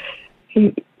 Mm-hmm.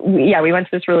 Yeah, we went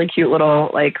to this really cute little,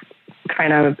 like,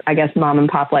 kind of, I guess, mom and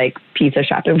pop, like, pizza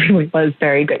shop. It really was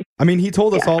very good. I mean, he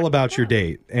told us all about your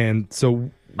date, and so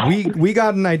we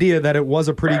got an idea that it was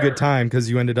a pretty good time because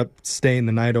you ended up staying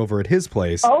the night over at his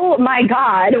place. Oh, my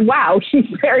God. Wow. He's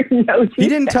very nosy. He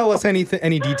didn't tell us any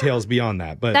details beyond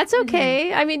that, but That's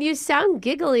okay. I mean, you sound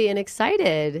giggly and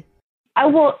excited.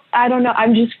 Well, I don't know.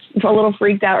 I'm just a little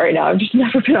freaked out right now. I've just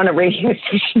never been on a radio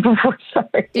station before.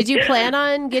 Sorry. Did you plan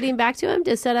on getting back to him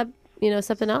to set up,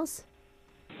 something else?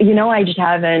 I just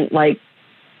haven't, like,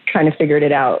 kind of figured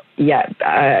it out yet.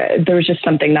 There was just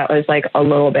something that was, like, a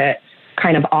little bit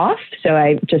kind of off, so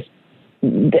I just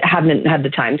haven't had the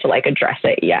time to, like, address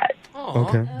it yet.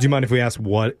 okay. Do you mind if we ask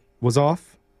what was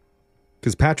off?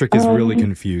 Because Patrick is really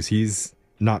confused. He's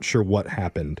not sure what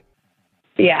happened.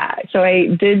 Yeah, so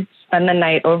I did spend the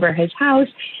night over his house,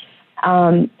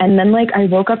 and then, like, I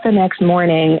woke up the next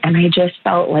morning, and I just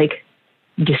felt, like,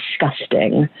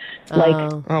 disgusting.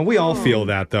 Like, we all feel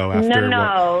that, though, after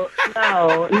no,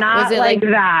 not Was it like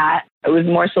that. It was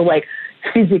more so, like,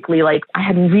 physically, like, I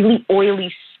had really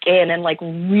oily skin and, like,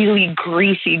 really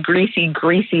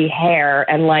greasy hair,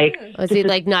 and, like... Was he,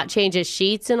 like, not change his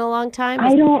sheets in a long time?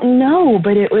 I don't know,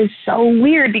 but it was so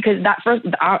weird because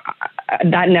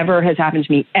that never has happened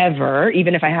to me ever,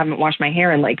 even if I haven't washed my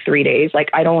hair in, like, 3 days. Like,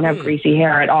 I don't have greasy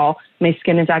hair at all. My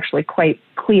skin is actually quite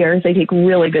clear, so I take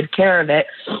really good care of it.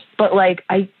 But, like,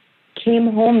 I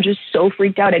came home just so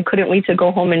freaked out. I couldn't wait to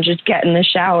go home and just get in the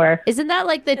shower. Isn't that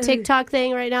like the TikTok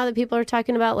thing right now that people are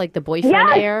talking about, like the boyfriend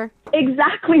air?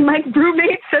 Exactly. My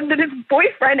roommate said that it's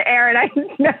boyfriend air, and I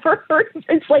never heard.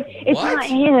 It's like it's not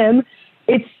him.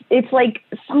 It's like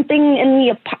something in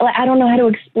the. I don't know how to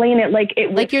explain it. Like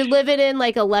like you're living in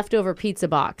like a leftover pizza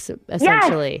box,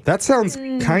 essentially. Yes. That sounds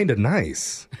kind of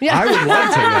nice. I would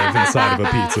love to live inside of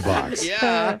a pizza box.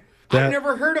 Yeah. I've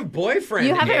never heard of boyfriend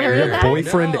You haven't air. heard of that?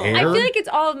 Boyfriend air? I feel like it's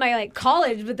all of my like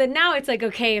college, but then now it's like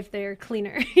okay if they're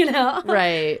cleaner,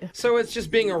 Right. So it's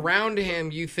just being around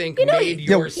him, you think, made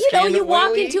your skin you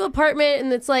walk oily? into an apartment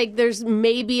and it's like there's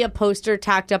maybe a poster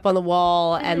tacked up on the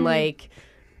wall and like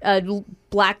a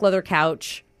black leather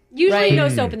couch. Usually no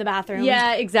soap in the bathroom.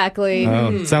 Yeah, exactly.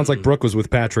 Sounds like Brooke was with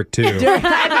Patrick, too.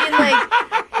 I mean, like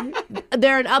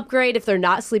they're an upgrade if they're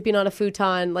not sleeping on a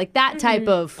futon, like that type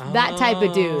of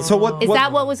dude. So what is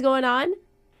that? What was going on?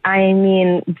 I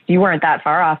mean, you weren't that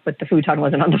far off, but the futon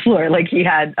wasn't on the floor. Like, he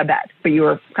had a bed, but you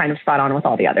were kind of spot on with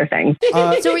all the other things.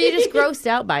 So were you just grossed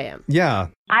out by him? Yeah.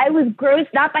 I was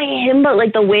grossed not by him, but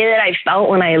like the way that I felt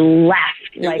when I left.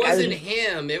 It wasn't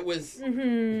him. It was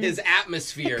his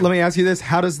atmosphere. Let me ask you this.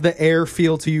 How does the air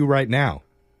feel to you right now?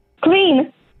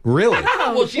 Clean. Really?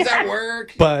 Well, she's at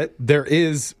work. But there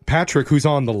is Patrick who's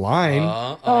on the line.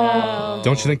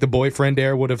 Don't you think the boyfriend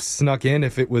air would have snuck in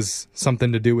if it was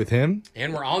something to do with him?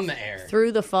 And we're on the air.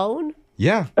 Through the phone?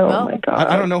 Yeah. Oh, my God.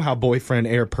 I don't know how boyfriend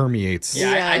air permeates.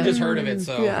 Yeah, I just heard of it,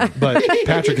 so. Yeah. But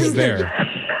Patrick is there.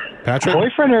 Patrick?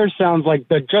 Boyfriend air sounds like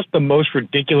just the most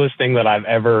ridiculous thing that I've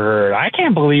ever heard. I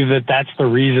can't believe that that's the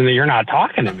reason that you're not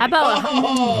talking to me. How about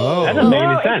That doesn't make any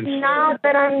No, sense. it's not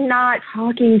that I'm not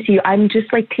talking to you. I'm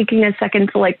just like taking a second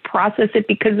to like process it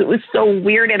because it was so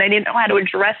weird and I didn't know how to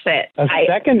address it. A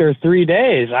second or 3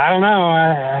 days. I don't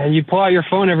know. You pull out your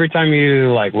phone every time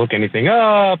you like look anything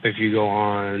up, if you go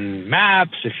on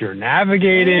maps, if you're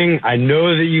navigating. I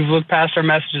know that you've looked past our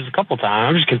messages a couple times.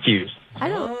 I'm just confused. I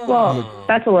don't. Well,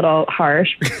 that's a little harsh.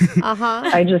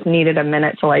 I just needed a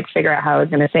minute to like figure out how I was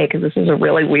going to say because this is a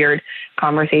really weird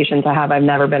conversation to have. I've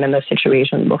never been in this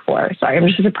situation before, so I'm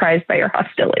just surprised by your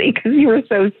hostility because you were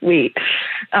so sweet.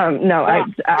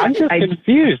 I'm just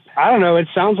confused. I don't know. It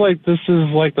sounds like this is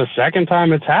like the second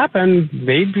time it's happened.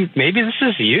 Maybe this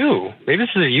is you. Maybe this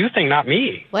is a you thing, not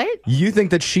me. What? You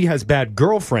think that she has bad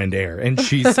girlfriend air and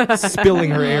she's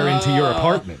spilling her air into your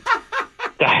apartment.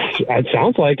 It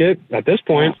sounds like it at this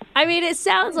point. I mean, it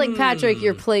sounds like, Patrick,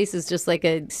 your place is just like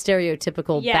a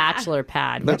stereotypical bachelor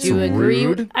pad. That's would you agree?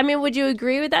 rude. I mean, would you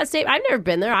agree with that statement? I've never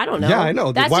been there. I don't know. Yeah, I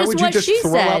know. That's Why just would you what just she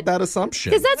throw said. out that assumption?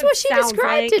 Because that's what she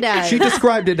described it as. She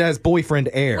described it as boyfriend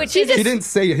air. Which she is- didn't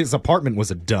say his apartment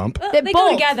was a dump. They go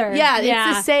both. together. Yeah, Yeah.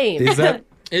 it's the same. Is that?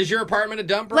 Is your apartment a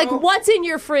dump, bro? Like, what's in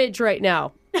your fridge right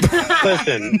now?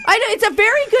 Listen. I know it's a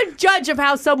very good judge of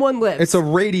how someone lives. It's a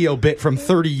radio bit from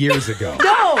 30 years ago.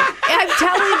 No, I'm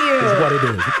telling you. Is what it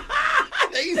is.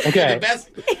 They used to Okay. be the best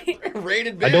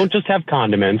rated bit. I don't just have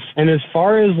condiments. And as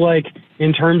far as like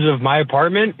in terms of my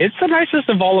apartment, it's the nicest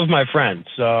of all of my friends.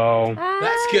 So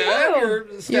That's good. You're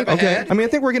a step Okay. ahead. I mean, I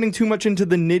think we're getting too much into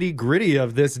the nitty gritty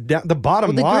of this. The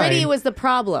bottom The line. gritty was the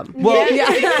problem. Well,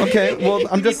 Yeah. okay. Well,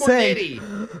 I'm just More saying.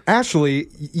 nitty. Ashley,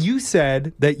 you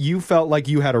said that you felt like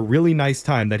you had a really nice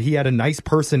time, that he had a nice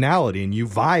personality, and you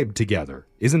vibed together.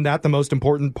 Isn't that the most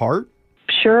important part?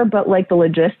 Sure, but like the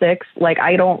logistics, like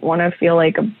I don't want to feel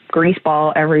like a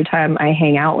greaseball every time I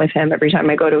hang out with him, every time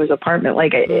I go to his apartment.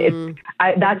 Like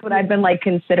that's what I've been like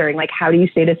considering. Like, how do you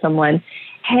say to someone,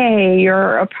 hey,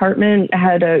 your apartment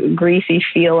had a greasy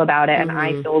feel about it and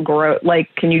I feel gross.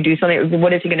 Like, can you do something?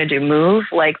 What is he going to do? Move?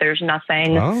 Like, there's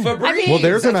nothing. Oh. Febreze. Well,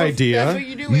 there's an That's idea. That's what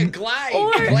you do.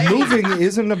 Glide. Moving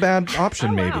isn't a bad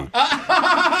option, maybe.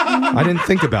 I didn't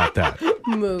think about that.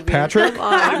 Movie. Patrick?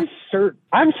 I'm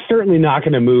certainly not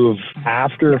going to move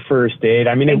after a first date.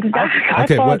 I mean, I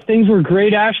Okay, thought what- things were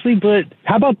great, Ashley, but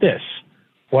how about this?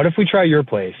 What if we try your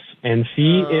place and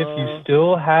see if you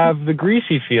still have the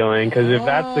greasy feeling? Because if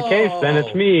that's the case, then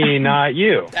it's me, not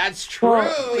you. That's true.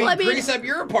 Well, I mean, Grease up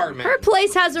your apartment. Her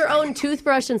place has her own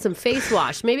toothbrush and some face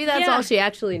wash. Maybe that's all she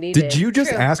actually needed. Did you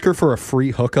just ask her for a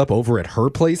free hookup over at her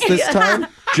place this time?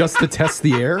 Just to test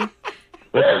the air?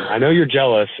 Listen, I know you're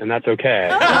jealous, and that's okay.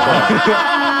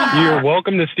 You're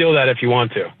welcome to steal that if you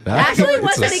want to. Ashley It's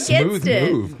wasn't a against smooth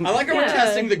it. move. I like how we're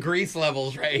testing the grease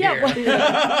levels right here.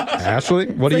 Ashley,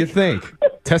 what do you think?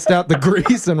 Test out the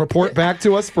grease and report back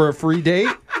to us for a free date?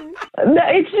 No,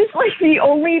 it's just like the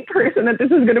only person that this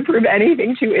is going to prove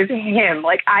anything to is him.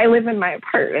 Like, I live in my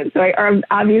apartment, so I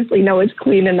obviously know it's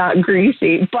clean and not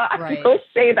greasy. But I will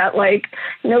say that, like,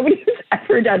 nobody's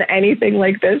ever done anything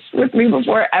like this with me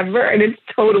before, ever, and it's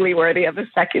totally worthy of a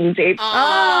second date.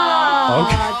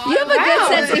 Oh, you have a good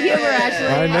sense of humor, Ashley.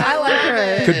 I like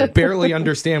her. Could barely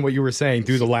understand what you were saying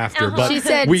through the laughter, but She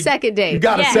said second date. You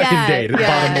got a second date,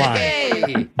 bottom line.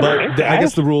 Hey. But I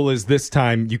guess the rule is this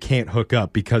time you can't hook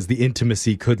up because the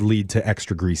intimacy could lead to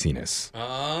extra greasiness.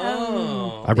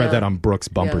 Oh. I read that on Brooke's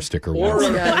bumper sticker once.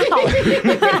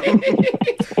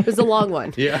 It was a long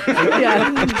one. Yeah.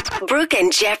 Brooke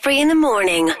and Jeffrey in the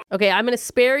morning. Okay, I'm going to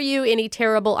spare you any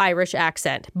terrible Irish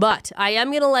accent, but I am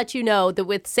going to let you know that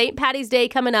with St. Paddy's Day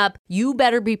coming up, you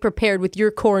better be prepared with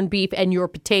your corned beef and your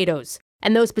potatoes.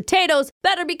 And those potatoes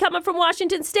better be coming from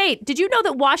Washington State. Did you know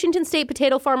that Washington State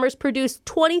potato farmers produce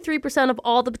 23% of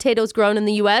all the potatoes grown in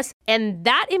the U.S.? And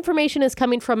that information is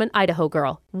coming from an Idaho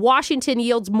girl. Washington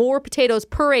yields more potatoes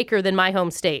per acre than my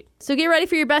home state. So get ready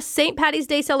for your best St. Paddy's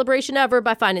Day celebration ever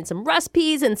by finding some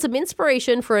recipes and some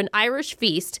inspiration for an Irish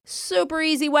feast. Super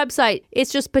easy website.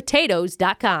 It's just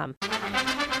potatoes.com.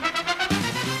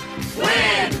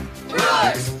 Win!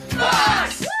 Brooks!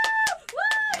 Box!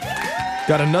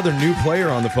 Got another new player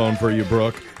on the phone for you,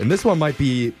 Brooke. And this one might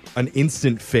be an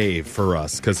instant fave for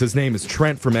us because his name is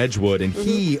Trent from Edgewood and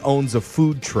he owns a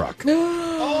food truck.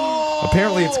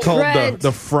 Apparently it's called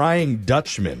the Frying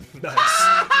Dutchman.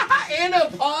 In a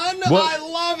pun? I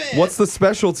love it. What's the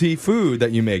specialty food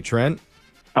that you make, Trent?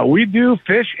 We do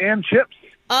fish and chips.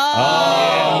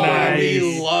 Oh, nice.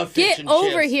 We love fish Get and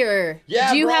over chips. here.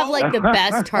 Yeah, Do you bro. have like the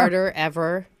best tartar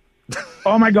ever?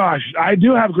 Oh my gosh, I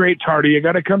do have great tartar. You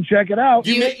got to come check it out.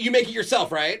 You make it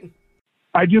yourself, right?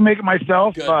 I do make it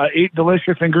myself. 8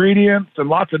 delicious ingredients and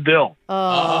lots of dill.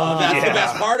 Oh, that's the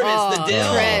best part of it. It's the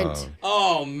dill. Trent.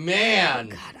 Oh man.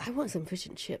 God, I want some fish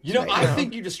and chips. You know, I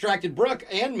think you distracted Brooke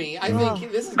and me. I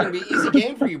think this is going to be an easy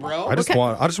game for you, bro. I just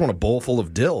want a bowl full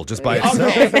of dill just by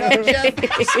itself. Okay, no, Jeff,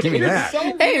 Just give me that. so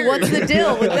Hey, weird. what's the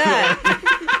deal with that?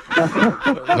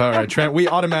 All right, Trent, we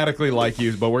automatically like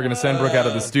you, but we're going to send Brooke out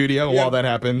of the studio while that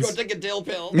happens. Go take a dill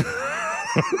pill.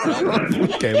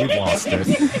 Okay, we've lost it.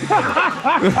 He's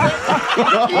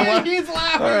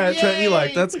laughing. All right, Trent, you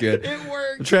like that's good.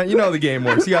 Trent, you know the game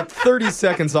works. You got 30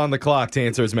 seconds on the clock to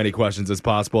answer as many questions as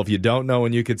possible. If you don't know,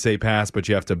 and you could say pass, but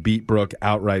you have to beat Brooke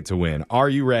outright to win. Are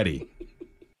you ready?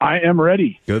 I am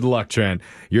ready. Good luck, Trent.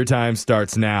 Your time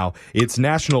starts now. It's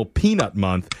National Peanut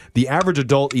Month. The average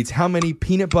adult eats how many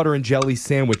peanut butter and jelly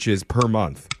sandwiches per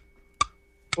month?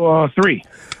 3.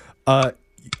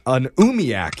 An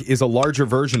umiak is a larger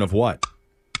version of what?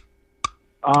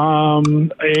 A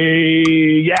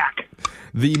yak.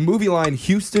 The movie line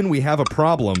Houston, We Have a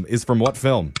Problem is from what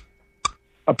film?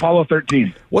 Apollo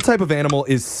 13. What type of animal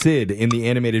is Sid in the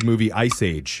animated movie Ice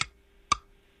Age?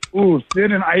 Ooh,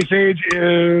 Sid in Ice Age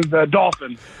is a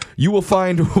dolphin. You will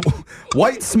find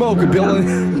white smoke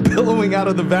billowing out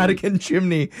of the Vatican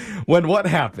chimney when what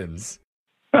happens?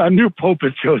 A new pope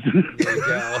is chosen. There you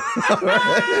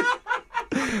go.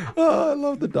 Oh, I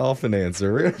love the dolphin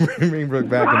answer. Bring Brooke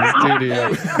back in the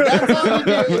studio. That's all you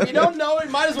do. If you don't know, you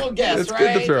might as well guess, It's right?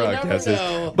 good to throw You out never guesses.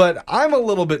 know. But I'm a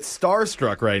little bit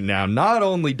starstruck right now. Not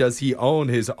only does he own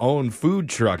his own food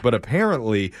truck, but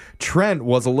apparently Trent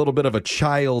was a little bit of a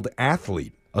child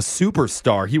athlete, a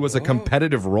superstar. He was a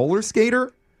competitive roller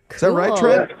skater. Is that right,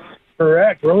 Trent?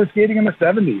 Correct. Roller skating in the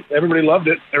 70s. Everybody loved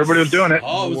it. Everybody was doing it.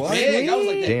 Oh, it was big. I was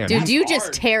like, Damn. Dude, do you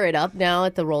just tear it up now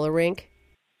at the roller rink?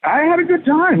 I had a good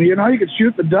time. You know, you could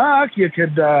shoot the duck. You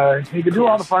could do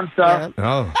all the fun stuff.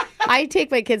 Oh. I take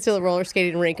my kids to the roller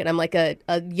skating rink, and I'm like a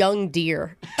young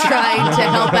deer trying to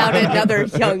help out another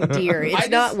young deer. It's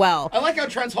not well. I like how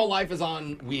Trent's whole life is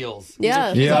on wheels.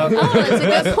 Yeah. Yeah. Oh, that's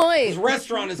a good point. His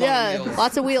restaurant is on wheels.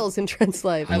 Lots of wheels in Trent's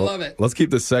life. I love it. Let's keep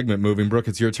this segment moving. Brooke,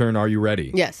 it's your turn. Are you ready?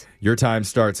 Yes. Your time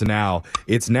starts now.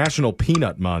 It's National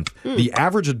Peanut Month. The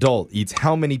average adult eats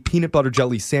how many peanut butter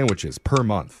jelly sandwiches per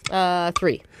month?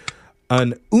 3.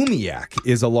 An umiak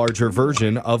is a larger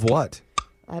version of what?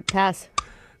 Pass.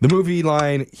 The movie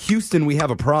line Houston, We Have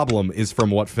a Problem is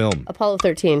from what film? Apollo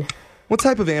 13. What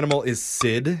type of animal is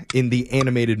Sid in the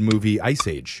animated movie Ice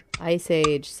Age? Ice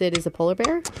Age. Sid is a polar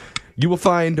bear? You will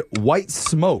find white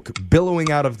smoke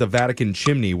billowing out of the Vatican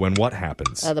chimney when what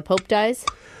happens? The Pope dies?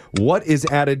 What is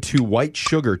added to white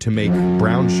sugar to make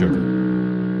brown sugar?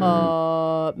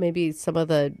 Maybe some of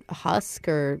the husk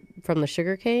or from the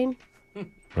sugar cane?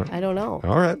 I don't know.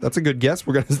 All right, that's a good guess.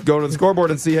 We're going to go to the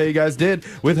scoreboard and see how you guys did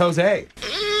with Jose.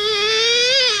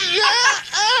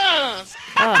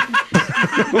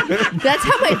 That's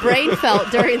how my brain felt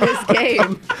during this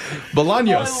game.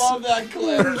 Bolaños. I love that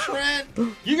clip. Trent,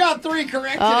 you got 3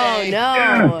 correct Oh, today.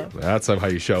 no. That's how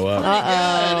you show up.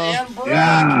 And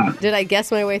Brooke. Did I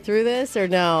guess my way through this or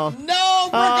no? No,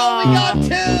 Brooke only got 2.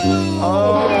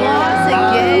 Lost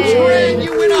again. Trent,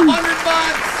 you win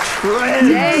 $100.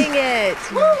 Dang it.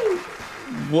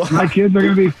 My kids are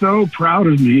going to be so proud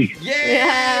of me.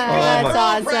 Yeah, that's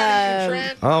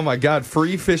awesome. Oh my God,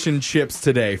 free fish and chips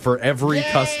today for every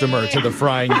customer to the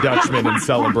Frying Dutchman in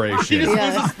celebration. He just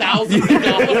loses thousands of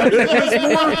dollars. It's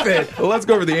worth it. Well, let's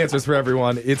go over the answers for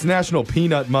everyone. It's National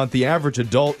Peanut Month. The average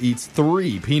adult eats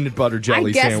 3 peanut butter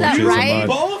jelly guessed that sandwiches right. a month.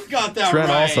 Both got that Trent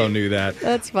right. also knew that.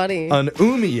 That's funny. An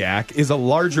umiak is a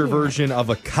larger version of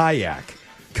a kayak.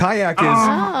 Kayak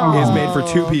is made for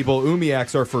 2 people.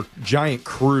 Umiaks are for giant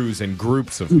crews and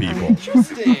groups of people.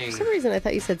 Interesting. For some reason, I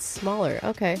thought you said smaller.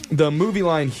 Okay. The movie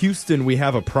line Houston, We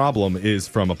Have a Problem is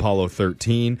from Apollo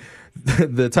 13.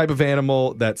 The type of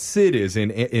animal that Sid is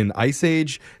in Ice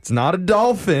Age, it's not a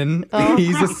dolphin.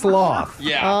 He's a sloth.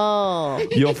 Yeah. Oh.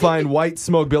 You'll find white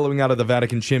smoke billowing out of the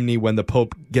Vatican chimney when the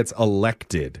Pope gets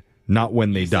elected, not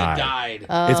when they die. Died.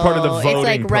 It's part of the voting It's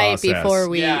like right process. before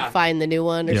we Yeah. find the new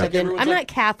one or Yeah. something. Everyone's I'm like- not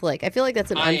Catholic. I feel like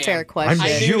that's an I unfair am. question. I'm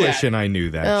I knew Jewish that. and I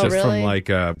knew that Oh, just really? from like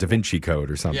Da Vinci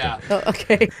Code or something. Yeah. Oh,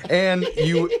 okay. And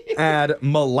you add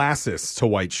molasses to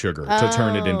white sugar to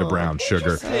turn it into brown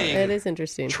sugar. It is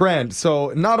interesting. Trent,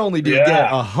 so not only do you get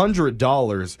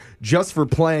 $100 just for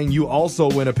playing, you also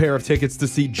win a pair of tickets to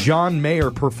see John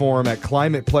Mayer perform at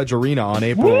Climate Pledge Arena on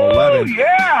April 11th.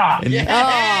 Yeah! And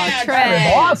Oh,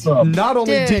 Trent. Awesome. Not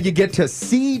only do you get to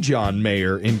see John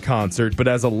Mayer in concert, but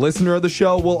as a listener of the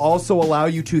show, we'll also allow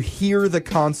you to hear the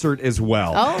concert as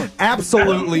well. Oh.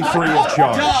 Absolutely free of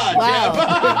charge.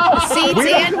 Wow. Seats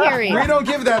and hearing. We don't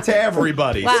give that to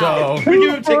everybody. Wow. So We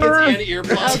give him tickets and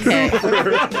earplugs. Okay.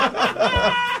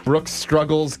 Brooke's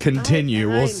struggles continue.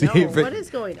 We'll see if What is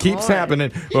going it keeps on?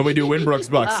 happening when we do Win Brooks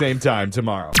Bucks same time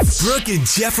tomorrow. Brooke and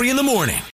Jeffrey in the morning.